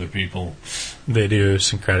and the other people. The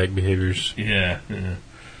idiosyncratic behaviors. Yeah.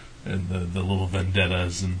 And the little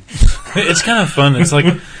vendettas and it's kind of fun. It's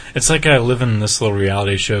like I live in this little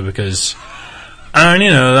reality show because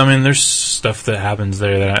there's stuff that happens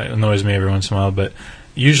there that annoys me every once in a while, but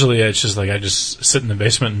usually it's just like I just sit in the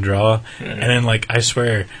basement and draw, and then like I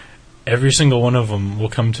swear every single one of them will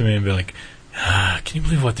come to me and be like, can you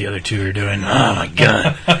believe what the other two are doing? Oh my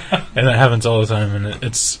god. And that happens all the time, and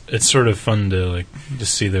it's sort of fun to like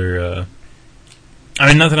just see their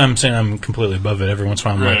not that I'm saying I'm completely above it. Every once in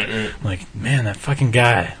a while I'm like, man, that fucking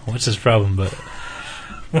guy, what's his problem? But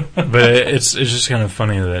it's just kind of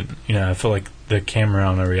funny that I feel like the camera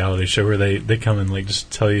on a reality show where they come and like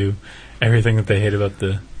just tell you everything that they hate about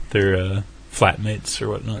their flatmates or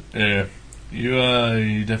whatnot. Yeah,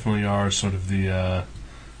 you definitely are sort of the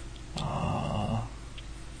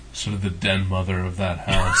den mother of that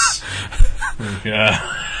house.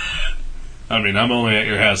 I'm only at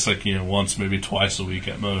your house like once, maybe twice a week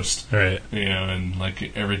at most. Right. And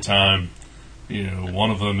like every time,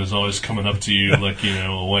 one of them is always coming up to you like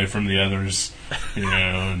away from the others,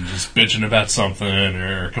 and just bitching about something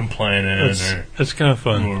or complaining. It's kind of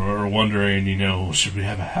fun. Or wondering, should we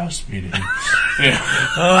have a house meeting?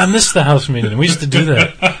 Oh, I missed the house meeting. We used to do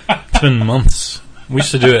that. It's been months. We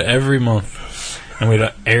used to do it every month, and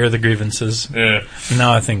we'd air the grievances. Yeah.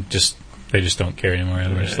 Now I think they just don't care anymore.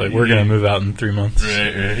 They're just like, we're going to move out in 3 months.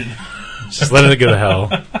 Right. Just let it go to hell.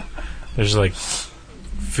 There's like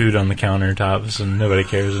food on the countertops and nobody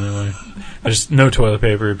cares anyway. There's no toilet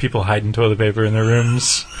paper. People hiding toilet paper in their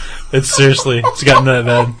rooms. It's gotten that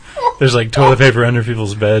bad. There's like toilet paper under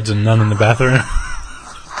people's beds and none in the bathroom.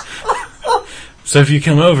 So if you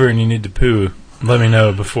come over and you need to poo, let me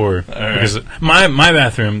know before. Right. Because my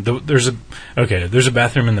bathroom, there's a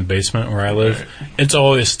bathroom in the basement where I live. Right. It's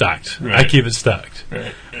always stocked. Right. I keep it stocked.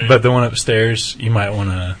 Right. But the one upstairs, you might want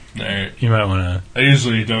to. Right. I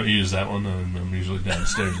usually don't use that one, and I'm usually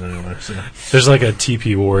downstairs anyway. So there's like a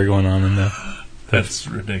TP war going on in that's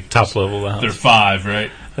ridiculous. Top level of the house. They're 5,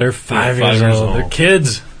 right? They're 5 years old. They're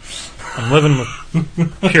kids. I'm living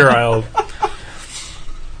with puerile.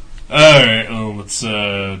 All right. Well, let's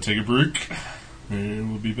take a break. And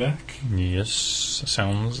we'll be back. Yes,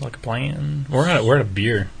 sounds like a plan. We're at a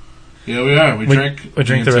beer. Yeah, we are. We drank the rest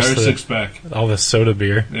entire of the six-pack. all the soda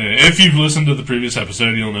beer. Yeah, if you've listened to the previous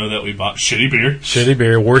episode, you'll know that we bought shitty beer. Shitty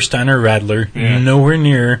beer, Warsteiner Radler, Yeah. nowhere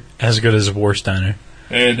near as good as Warsteiner.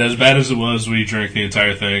 And as bad as it was, we drank the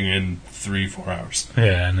entire thing in 3-4 hours.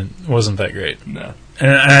 Yeah, and it wasn't that great. No.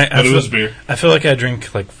 And But it was beer. I feel like I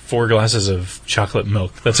drink like 4 glasses of chocolate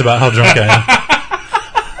milk. That's about how drunk I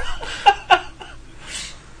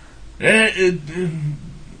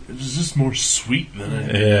It was just more sweet than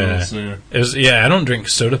anything else. Yeah. It was. Yeah, I don't drink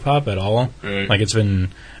soda pop at all. Right. Like it's been.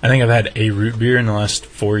 I think I've had a root beer in the last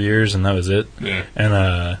 4 years, and that was it. Yeah.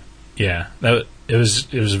 And yeah, it was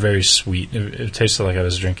very sweet. It tasted like I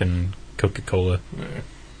was drinking Coca-Cola. Yeah.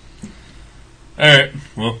 Alright,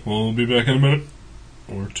 well, we'll be back in a minute.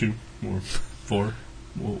 Or 2, or 4.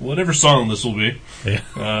 Whatever song this will be. Yeah.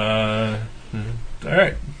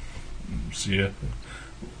 Alright. See ya.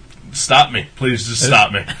 Stop me. Please just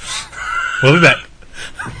stop me. We'll be back.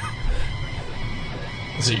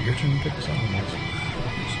 Is it your turn to pick a song?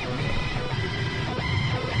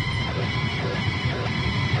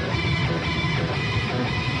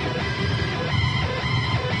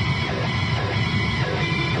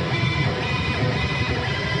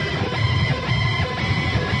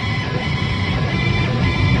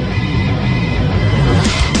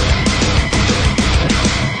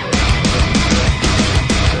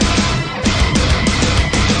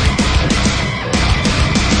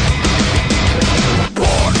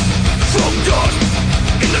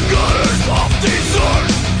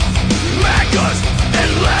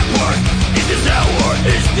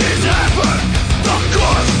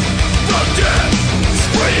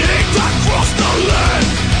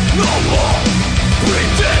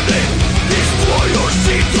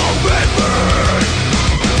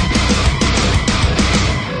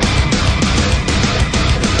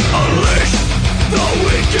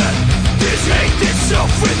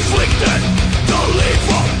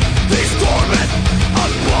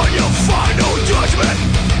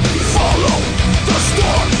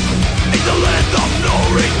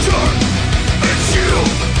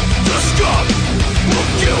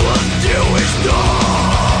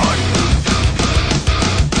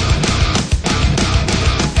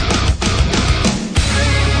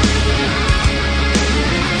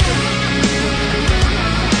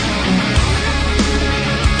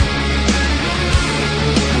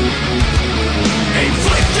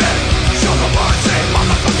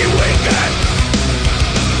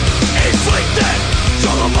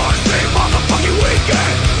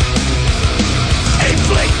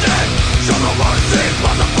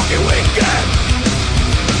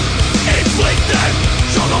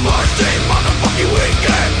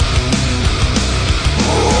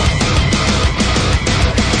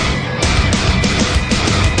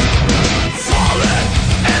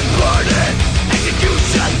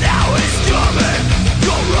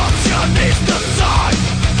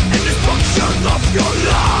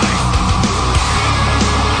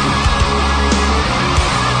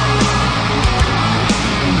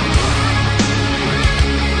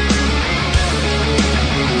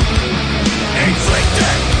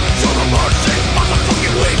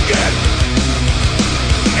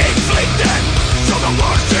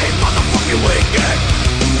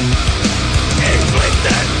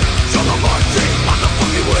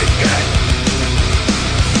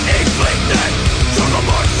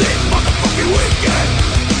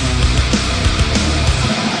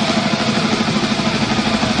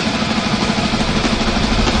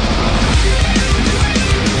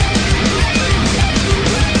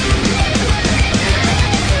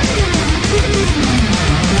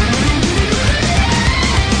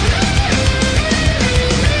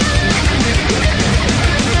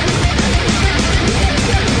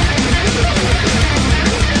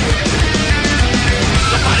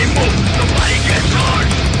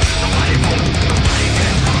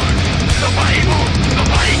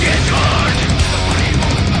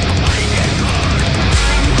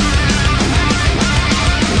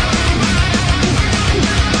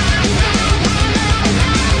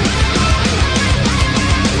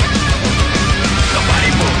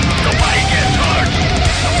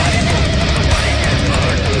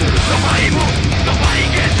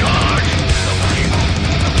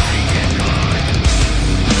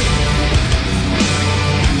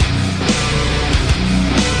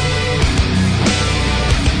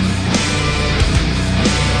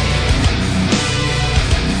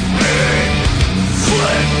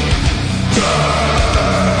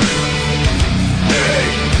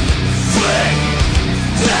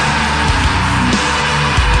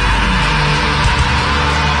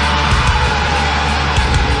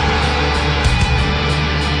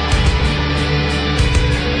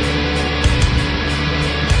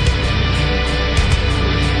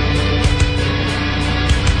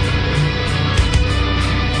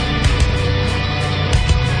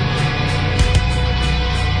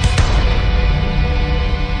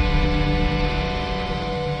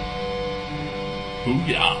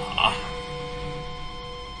 Booyah.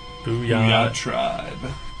 Booyah Tribe.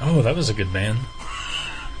 Oh, that was a good band.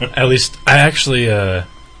 At least, I actually, I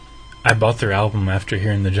bought their album after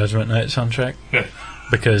hearing the Judgment Night soundtrack.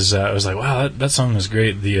 Because I was like, wow, that song was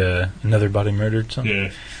great. The Another Body Murdered song.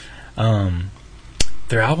 Yeah.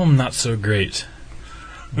 Their album, not so great.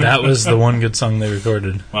 That was the one good song they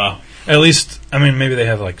recorded. Wow. At least, I mean, maybe they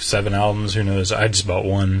have like 7 albums, who knows. I just bought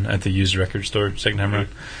one at the used record store, second time around.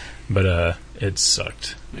 But it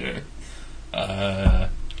sucked. Yeah.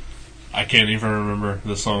 I can't even remember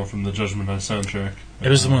the song from the Judgment Night soundtrack. It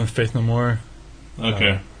was the one with Faith No More.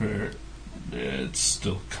 Okay. It's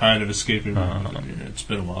still kind of escaping me. It's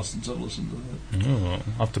been a while since I've listened to that. Ooh,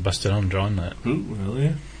 I'll have to bust it on drawing that. Ooh, hell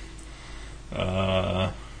yeah.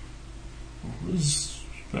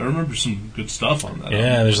 I remember some good stuff on that.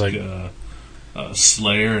 Yeah, there's like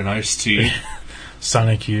Slayer and Ice-T.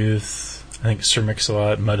 Sonic Youth, I think Sir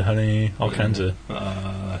Mix-a-Lot, Mudhoney, all kinds of...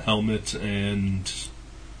 Helmet and...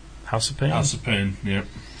 House of Pain? House of Pain, yep.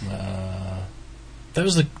 That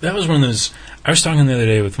was one of those... I was talking the other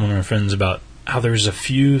day with one of my friends about how there's a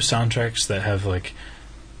few soundtracks that have like...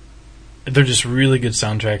 They're just really good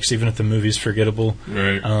soundtracks, even if the movie's forgettable.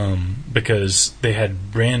 Right. Because they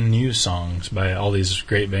had brand new songs by all these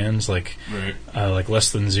great bands, like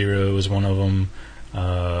Less Than Zero was one of them.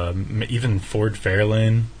 Even Ford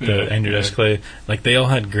Fairlane, Andrew Dice Clay, like they all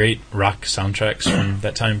had great rock soundtracks from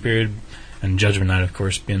that time period, and Judgment Night, of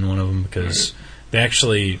course, being one of them because they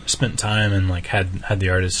actually spent time and like had the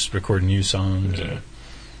artists record new songs. Yeah.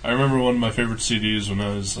 I remember one of my favorite CDs when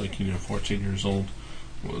I was like 14 years old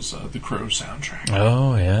was the Crow soundtrack.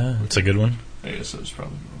 Oh yeah, it's a good one. I guess it was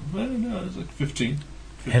probably no, it was like 15.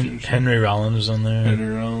 Henry Rollins was on there.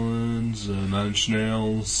 Henry Rollins, Nine Inch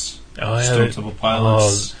Nails. Oh yeah, Stone Temple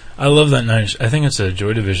Pilots. I love that Nine Inch. I think it's a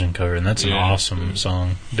Joy Division cover, and that's an awesome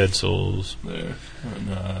song. Dead Souls. There, and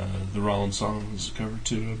the Rollins song is a cover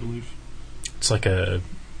too, I believe. It's like a...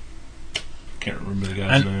 Can't remember the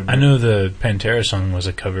guy's name. I know the Pantera song was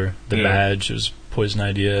a cover. The Badge was Poison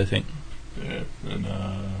Idea, I think. Yeah,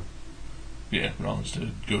 and Rollins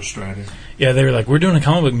did Ghost Rider. Yeah, they were like, "We're doing a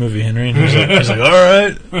comic book movie, Henry." And he's like, "All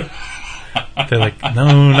right." They're like,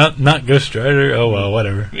 "No, not Ghost Rider." Oh well,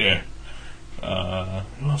 whatever. Yeah.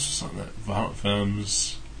 Who else was on that? Violent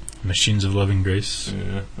Femmes. Machines of Loving Grace.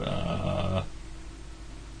 Yeah.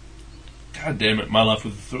 God damn it! My Life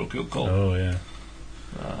with a Thrill Kill Cult. Oh yeah.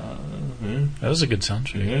 That was a good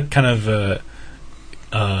soundtrack. Yeah. Kind of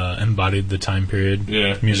embodied the time period.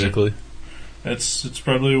 Yeah. Musically. Yeah. It's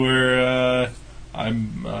probably where I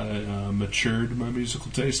matured my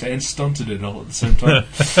musical taste and stunted it all at the same time.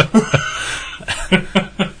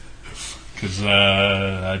 Because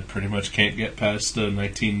I pretty much can't get past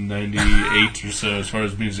 1998 or so as far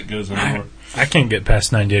as music goes anymore. I can't get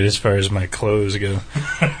past 98 as far as my clothes go.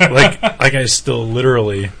 like I still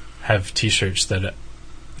literally have T-shirts that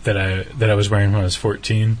I was wearing when I was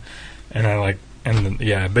 14, and I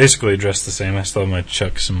basically dress the same. I still have my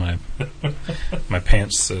Chucks and my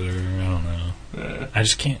pants that are, I don't know.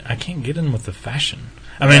 I can't get in with the fashion.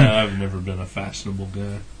 I mean, I've never been a fashionable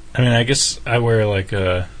guy. I mean, I guess I wear like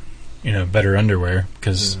better underwear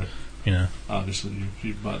because obviously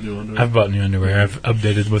you've bought new underwear. I've bought new underwear. I've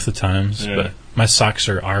updated with the times, but my socks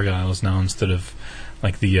are Argyles now instead of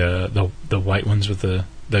like the white ones with the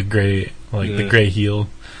gray the gray heel.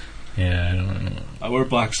 Yeah, I don't know. I wear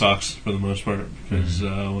black socks for the most part because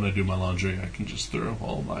when I do my laundry, I can just throw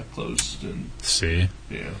all my clothes in. See?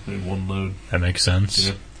 Yeah, in one load. That makes sense.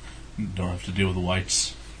 Yeah. Don't have to deal with the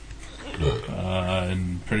whites.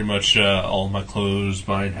 And pretty much all my clothes,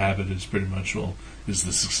 my habit is pretty much, is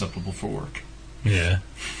this acceptable for work? Yeah.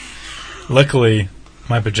 Luckily,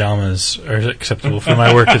 my pajamas are acceptable for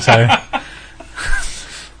my work attire.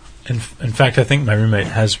 In fact, I think my roommate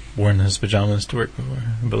has worn his pajamas to work before,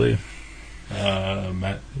 I believe.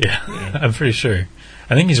 Matt? Yeah, I'm pretty sure.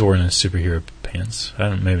 I think he's worn his superhero pants.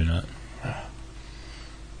 Maybe not.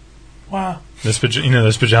 Wow. Those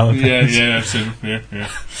pajama pants? Yeah, I've seen them. Yeah.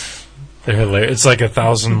 They're hilarious. It's like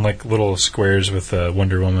 1,000 little squares with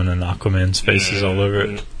Wonder Woman and Aquaman's faces all over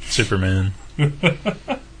it. Superman.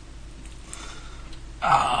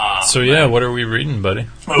 So yeah, what are we reading, buddy?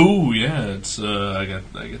 Oh yeah, it's I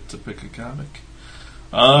get to pick a comic.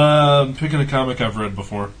 Picking a comic I've read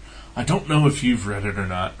before. I don't know if you've read it or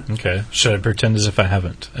not. Okay. Should I pretend as if I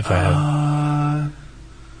haven't?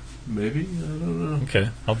 Maybe, I don't know. Okay,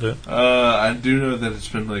 I'll do it. I do know that it's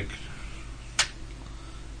been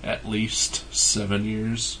at least 7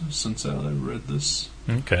 years since I read this.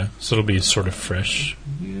 Okay, so it'll be sort of fresh.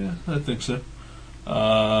 Yeah, I think so.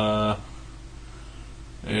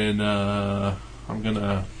 And I'm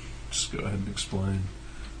gonna just go ahead and explain.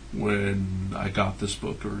 When I got this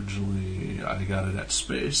book originally, I got it at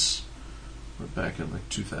Space. Back in like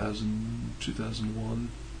 2000, 2001.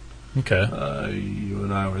 Okay. You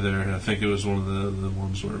and I were there, and I think it was one of the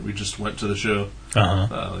ones where we just went to the show.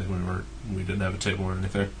 Like we didn't have a table or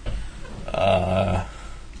anything.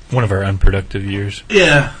 One of our unproductive years.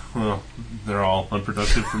 Yeah, well, they're all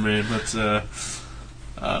unproductive for me, but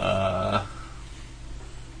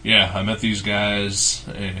yeah, I met these guys,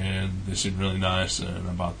 and they seemed really nice, and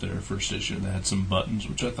I bought their first issue, and they had some buttons,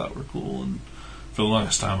 which I thought were cool, and for the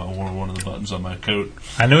longest time I wore one of the buttons on my coat.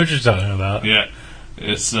 I know what you're talking about. Yeah.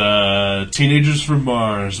 It's Teenagers from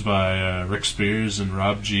Mars by Rick Spears and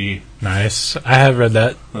Rob G. Nice. I have read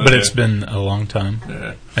that, but Okay. it's been a long time.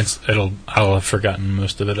 Yeah. I'll have forgotten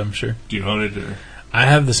most of it, I'm sure. Do you own it, or I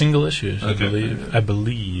have the single issues, Okay. I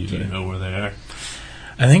believe. do you know where they are?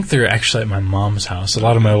 I think they're actually at my mom's house. A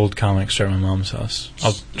lot of my old comics are at my mom's house.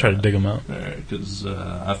 I'll try to dig them out. Alright, because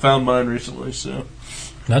I found mine recently, so...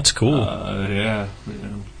 That's cool. Yeah,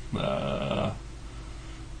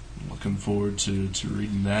 looking forward to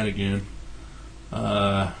reading that again.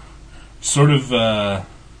 Kind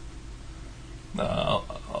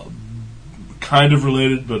of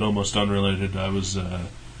related, but almost unrelated. I was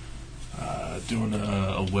doing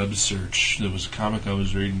a web search. There was a comic I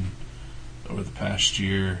was reading over the past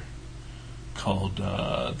year called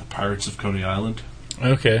The Pirates of Coney Island.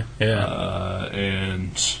 Okay, yeah.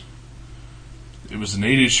 And it was an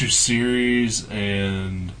 8-issue series,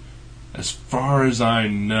 and as far as I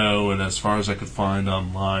know, and as far as I could find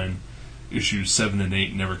online, issues 7 and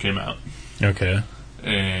 8 never came out. Okay.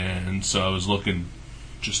 And so I was looking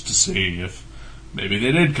just to see if maybe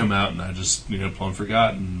they did come out, and I just, plumb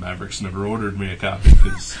forgot, and Mavericks never ordered me a copy,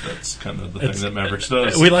 because that's kind of the thing that Mavericks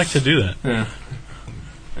does. We like to do that. Yeah.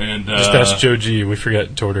 And Just ask Joe G. We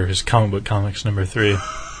forgot to order his comic book comics number 3.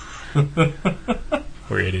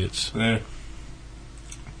 We're idiots.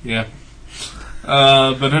 Yeah.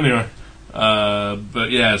 But anyway, but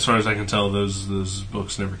yeah, as far as I can tell, those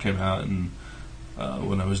books never came out. And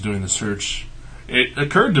when I was doing the search, it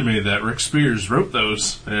occurred to me that Rick Spears wrote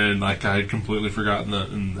those, and I had completely forgotten that.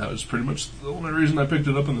 And that was pretty much the only reason I picked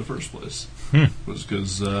it up in the first place, was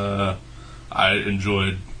because I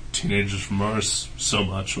enjoyed Teenagers from Mars so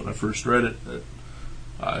much when I first read it that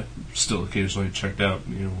I still occasionally checked out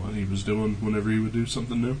what he was doing whenever he would do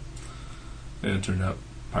something new. And it turned out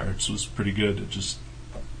Pirates was pretty good. It just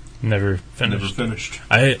never finished.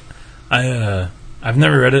 I've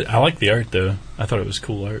never read it. I like the art though. I thought it was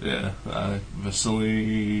cool art. Yeah,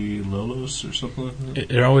 Vasily Lolos or something like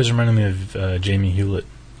that. It always reminded me of Jamie Hewlett,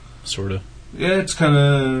 sort of. Yeah, it's kind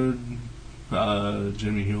of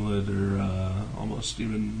Jamie Hewlett, or almost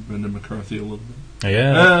even Brendan McCarthy a little bit.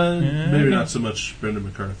 Yeah, maybe not so much Brendan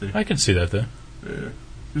McCarthy. I can see that though. Yeah,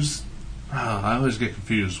 I always get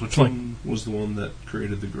confused. Which one was the one that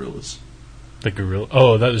created the Gorillas? The Gorilla.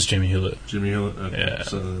 Oh, that was Jamie Hewlett. Jimmy Hewlett. Okay. Yeah.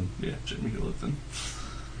 So yeah, Jamie Hewlett then.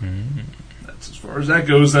 Mm. That's as far as that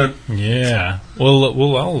goes then. Yeah.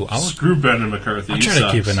 Well, I'll screw Brendan McCarthy. I'll try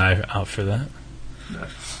to keep an eye out for that. No.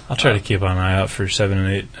 I'll try to keep an eye out for 7 and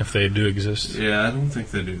 8 if they do exist. Yeah, I don't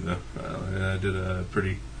think they do though. I did a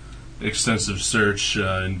pretty extensive search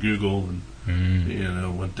in Google,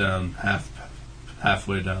 and went down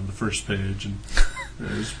halfway down the first page, and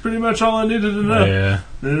it was pretty much all I needed to know. Yeah.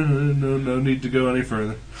 No need to go any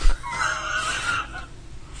further.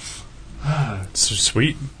 So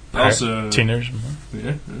sweet. Also, Teenagers.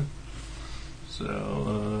 Yeah.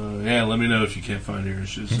 So, let me know if you can't find your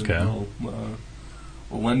issues. Okay. And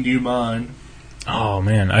I'll lend you mine. Oh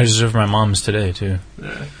man, I just over my mom's today too.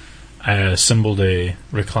 Yeah. I assembled a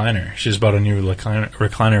recliner. She just bought a new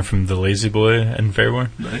recliner from the Lazy Boy in Fairborn.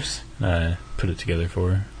 Nice. And I put it together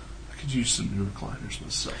for her. I could use some new recliners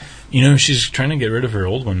myself. She's trying to get rid of her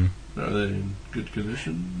old one. Are they in good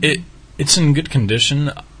condition? It's in good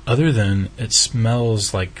condition, other than it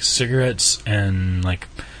smells like cigarettes and like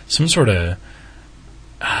some sort of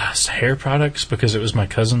hair products, because it was my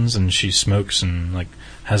cousin's and she smokes and like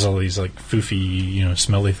has all these like foofy,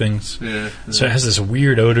 smelly things. Yeah. So it has this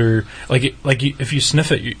weird odor. If you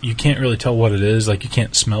sniff it, you can't really tell what it is. Like you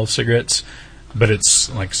can't smell cigarettes, but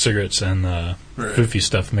it's like cigarettes and foofy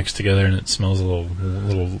stuff mixed together, and it smells a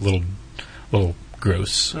little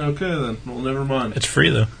gross. Okay then. Well, never mind. It's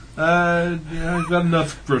free though. I've got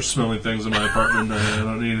enough gross smelling things in my apartment. I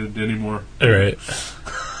don't need it anymore. All right.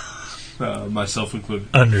 Myself included.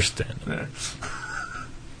 Understand.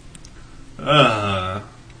 Yeah.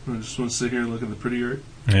 I just want to sit here and look at the pretty art.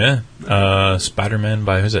 Yeah. Spider-Man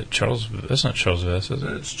by, who's that? That's not Charles Vess, is it?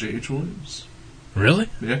 That's J.H. Williams. Really?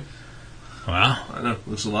 Yeah. Wow. I know.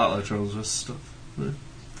 Looks a lot like Charles Vess stuff. Yeah.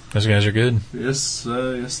 Those guys are good. Yes,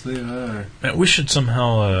 yes they are. Man, we should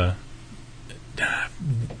somehow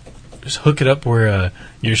just hook it up where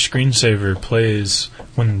your screensaver plays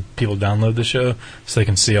when people download the show, so they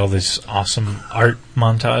can see all this awesome art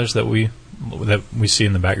montage that we see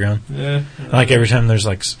in the background. Yeah. Like every time there's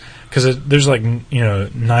like, because there's like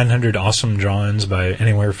 900 awesome drawings by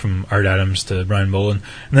anywhere from Art Adams to Brian Bolin,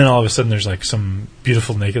 and then all of a sudden there's like some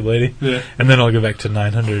beautiful naked lady, Yeah. and then I'll go back to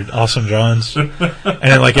 900 awesome drawings, and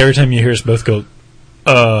then like every time you hear us both go,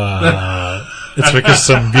 it's because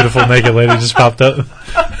some beautiful naked lady just popped up,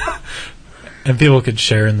 and people could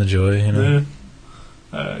share in the joy, Yeah.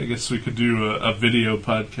 I guess we could do a video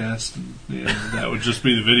podcast. And, that would just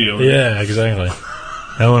be the video. Yeah, exactly.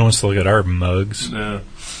 No one wants to look at our mugs, No.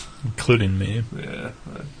 including me. Yeah.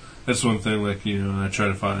 That's one thing, like, I try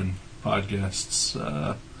to find podcasts.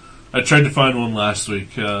 I tried to find one last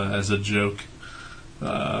week as a joke.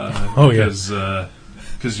 Because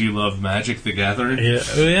you love Magic the Gathering. Yeah,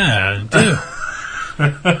 yeah,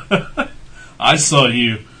 I do. I saw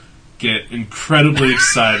you get incredibly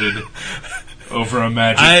excited over a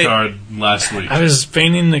Magic card last week. I was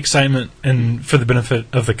feigning excitement and for the benefit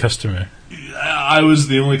of the customer. I was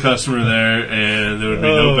the only customer there, and there would be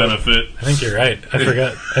no benefit. I think you're right. I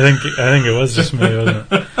forgot. I think it was just me, wasn't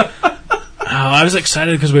it? I was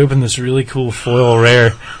excited because we opened this really cool foil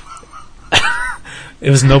rare. It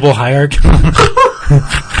was Noble Hierarch.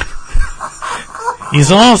 He's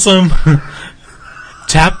awesome.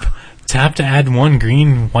 Tap to add 1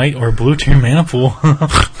 green, white, or blue to your mana pool.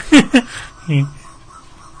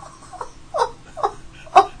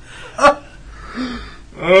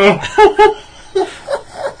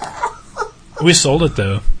 We sold it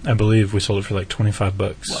though. I believe we sold it for like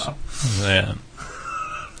 $25. Wow. Yeah.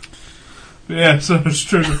 Yeah, so I was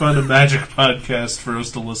trying to find a Magic podcast for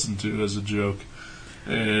us to listen to as a joke.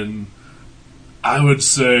 And I would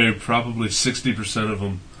say probably 60% of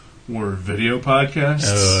them were video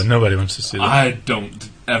podcasts. Nobody wants to see that. I don't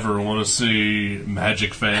ever want to see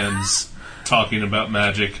Magic fans talking about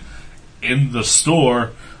Magic in the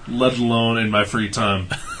store, let alone in my free time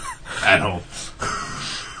at home.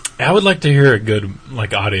 I would like to hear a good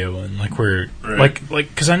like audio one, like where Right. like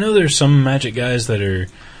because I know there's some Magic guys that are.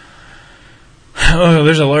 Oh,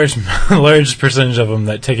 there's a large percentage of them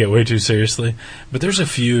that take it way too seriously, but there's a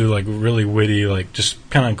few like really witty, like just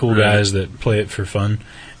kind of cool Right. guys that play it for fun,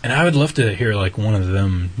 and I would love to hear like one of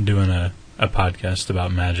them doing a podcast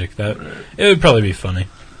about Magic. That it would probably be funny.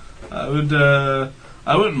 I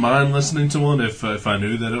wouldn't mind listening to one if I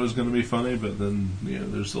knew that it was going to be funny, but then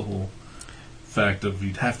there's the whole fact of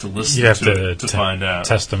you'd have to listen to it to find out.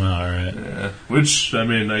 Test them out, right? Yeah. Which, I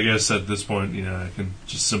mean, I guess at this point, I can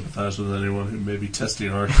just sympathize with anyone who may be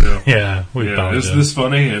testing our show. Yeah, we probably is do. this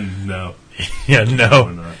funny? And no. Yeah, We're no,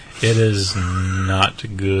 not. it is not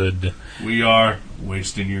good. We are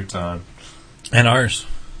wasting your time. And ours.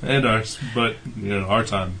 And ours. But, our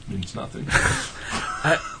time means nothing.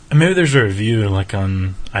 Maybe there's a review like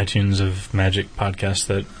on iTunes of Magic podcasts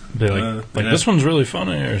that be like yeah. this one's really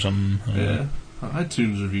funny or something. Yeah.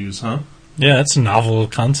 iTunes reviews, huh? Yeah, that's a novel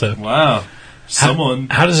concept. Wow. Someone.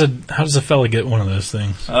 How does a fella get one of those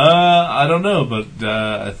things? I don't know, but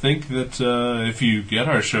I think that if you get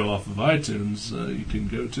our show off of iTunes, you can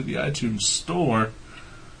go to the iTunes store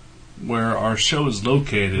where our show is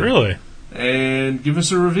located. Really? And give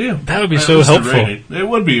us a review. That would be At so least a helpful. rating. It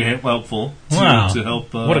would be helpful to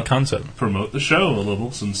help what a concept. promote the show a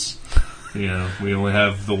little, since we only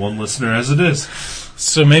have the one listener as it is.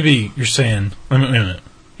 So maybe you're saying wait a minute.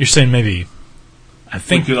 You're saying maybe I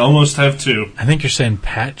think We could almost have 2. I think you're saying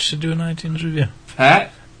Pat should do an iTunes review.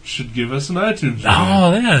 Pat should give us an iTunes review.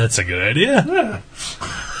 Oh, yeah, that's a good idea. Yeah.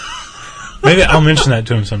 Maybe I'll mention that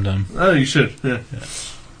to him sometime. Oh, you should. Yeah.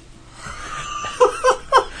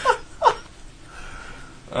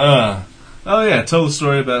 Oh yeah, tell the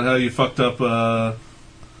story about how you fucked up.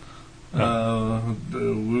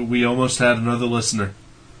 We almost had another listener.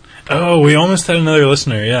 Oh, we almost had another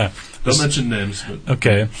listener. Yeah. Don't mention names, but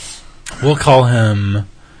Okay. We'll call him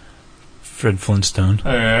Fred Flintstone.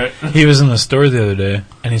 all right. He was in the store the other day,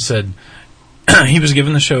 and he said he was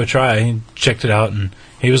giving the show a try. He checked it out, and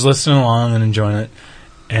he was listening along and enjoying it.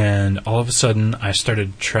 And all of a sudden, I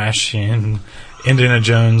started trashing Indiana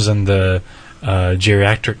Jones and the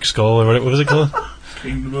geriatric skull, or what was it called?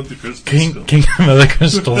 Kingdom of the Crystal Skull. Kingdom of the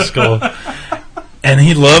Crystal Skull. And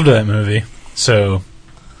he loved that movie. So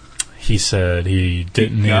he said he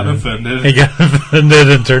didn't Got even... offended. He got offended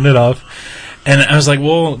and turned it off. And I was like,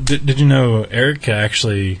 well, did you know Eric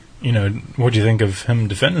actually, what do you think of him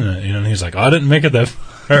defending it? And he was like, oh, I didn't make it that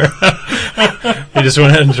far. He just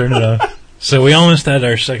went ahead and turned it off. So we almost had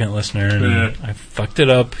our second listener, and Yeah. I fucked it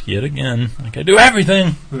up yet again. Like I do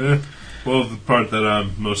everything. Yeah. Well, the part that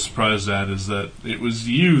I'm most surprised at is that it was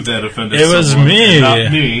you that offended It was someone, me. and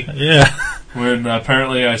not me. Yeah. When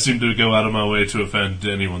apparently I seem to go out of my way to offend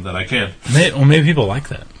anyone that I can. Maybe people like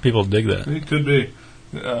that. People dig that. It could be.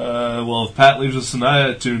 Well, if Pat leaves us an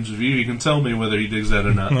iTunes review, he can tell me whether he digs that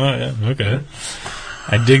or not. Oh, yeah. Okay.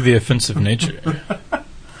 I dig the offensive nature.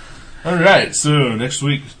 All right, so next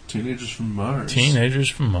week, Teenagers from Mars. Teenagers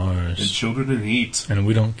from And Mars. Children in Heat. And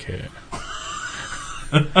we don't care.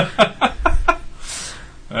 All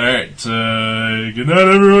right, good night,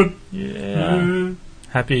 everyone. Yeah.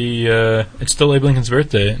 Happy, it's still Abe Lincoln's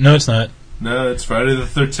birthday. No, it's not. No, it's Friday the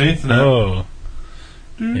 13th now. Oh.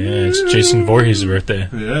 Yeah, it's Jason Voorhees' birthday.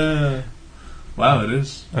 Yeah. Wow, it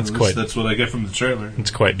is. That's At least quite- That's what I get from the trailer. It's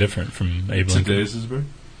quite different from Abe Lincoln. Today's his birthday.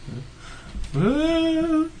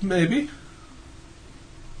 Maybe.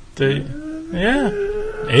 Yeah.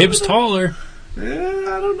 Abe's taller. Yeah,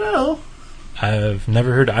 I don't know. I've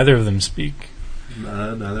never heard either of them speak.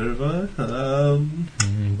 Neither have I.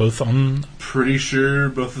 Both on... Pretty sure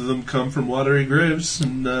both of them come from watery graves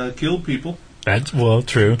and kill people. That's, well,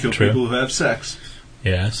 true. Kill True. people who have sex.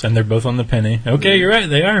 Yes, and they're both on the penny. Okay, you're right.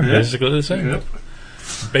 They are Yeah. basically the same. Yep.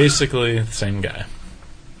 Basically the same guy.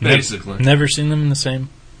 Basically. Never seen them in the same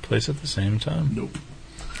place at the same time. Nope.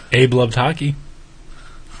 Abe loved hockey.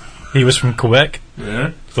 He was from Quebec.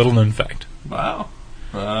 Yeah. Little known fact. Wow.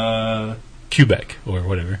 Quebec, or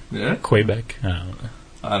whatever. Yeah. Quebec. I don't know.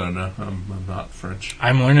 I don't know. I'm not French.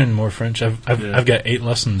 I'm learning more French. I've Yeah. got 8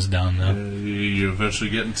 lessons down now. You eventually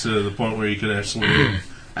getting to the point where you can actually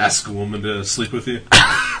ask a woman to sleep with you.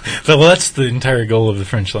 Well, that's the entire goal of the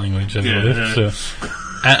French language, I believe. Yeah. So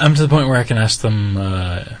I'm to the point where I can ask them.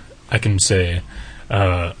 I can say,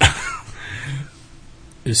 "Est-ce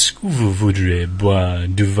que vous voudrez boire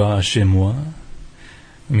du vin chez moi?"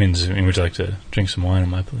 It means, would you like to drink some wine in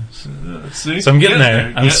my place? See? So I'm getting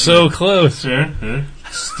there. I'm so close. Yeah, yeah.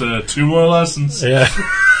 Just 2 more lessons. Yeah.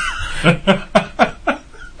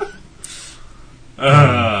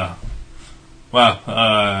 Wow.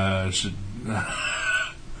 I should.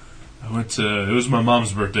 I went to. It was my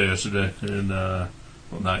mom's birthday yesterday, and well,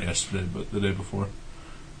 not yesterday, but the day before.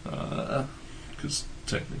 Because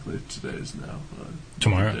technically today is now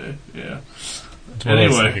Tomorrow. Day. Yeah. Well, that's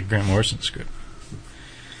Anyway. like a Grant Morrison script.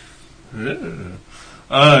 Yeah.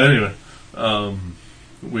 Anyway,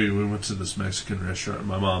 we went to this Mexican restaurant.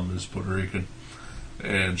 My mom is Puerto Rican,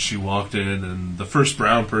 and she walked in, and the first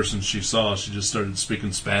brown person she saw, she just started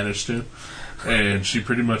speaking Spanish to, and she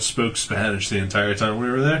pretty much spoke Spanish the entire time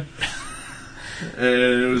we were there. And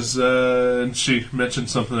it was, and she mentioned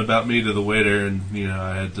something about me to the waiter, and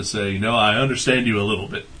I had to say, I understand you a little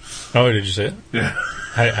bit. Oh, did you say it? Yeah,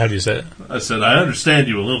 How do you say it? I said I understand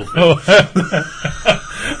you a little bit. Oh.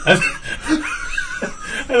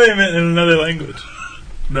 I thought you meant in another language.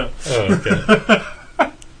 No. Oh,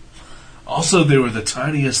 okay. Also, they were the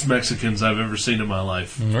tiniest Mexicans I've ever seen in my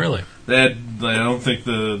life. Really? They had, I don't think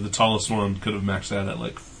the tallest one could have maxed out at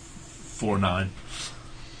like 4'9".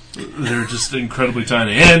 They're just incredibly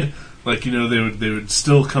tiny, and they would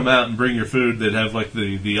still come out and bring your food. They'd have like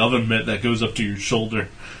the oven mitt that goes up to your shoulder,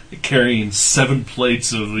 carrying 7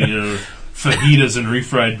 plates of fajitas and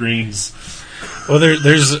refried greens. Well,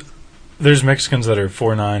 there's Mexicans that are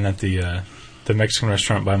 4'9" at the Mexican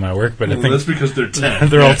restaurant by my work, but I think that's because they're 10.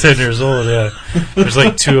 they're all 10 years old. Yeah, there's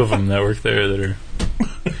like 2 of them that work there that are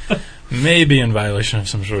maybe in violation of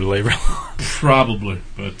some sort of labor law. Probably,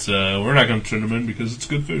 but we're not going to turn them in because it's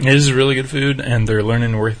good food. It is really good food, and they're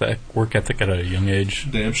learning work ethic at a young age.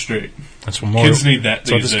 Damn straight. That's what more. Kids need that.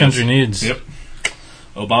 That's what this country needs. Yep.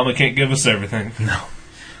 Obama can't give us everything. No,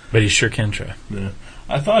 but he sure can try. Yeah.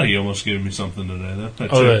 I thought he almost gave me something today,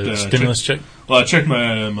 though. The stimulus check? Well, I checked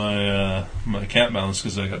my account balance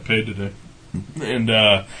because I got paid today. And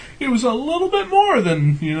it was a little bit more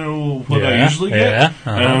than, what I usually get. Yeah.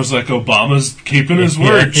 And I was like, Obama's keeping his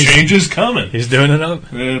word. Change is coming. He's doing it up.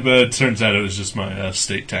 Yeah, but it turns out it was just my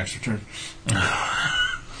state tax return.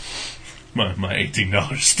 my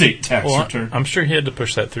 $18 state tax return. I'm sure he had to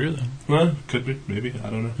push that through, though. Well, could be. Maybe. I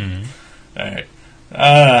don't know. Mm-hmm. All right.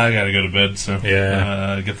 I gotta go to bed, so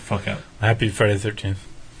yeah. get the fuck out. Happy Friday the 13th.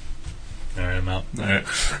 All right, I'm out. All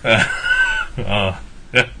right.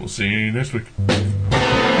 Yeah, we'll see you next week.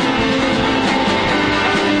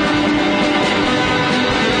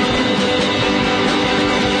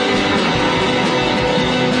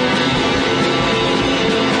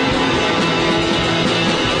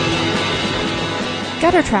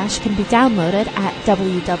 Gutter Trash can be downloaded at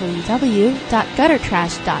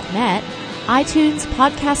www.guttertrash.net, iTunes,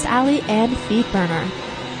 Podcast Alley, and FeedBurner.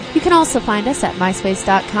 You can also find us at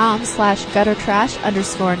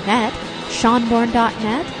myspace.com/guttertrash_net,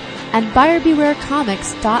 seanborn.net, and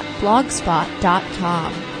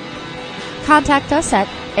buyerbewarecomics.blogspot.com. Contact us at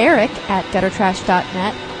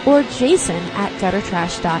eric@guttertrash.net or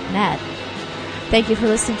jason@guttertrash.net. Thank you for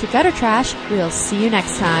listening to Gutter Trash. We'll see you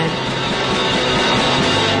next time.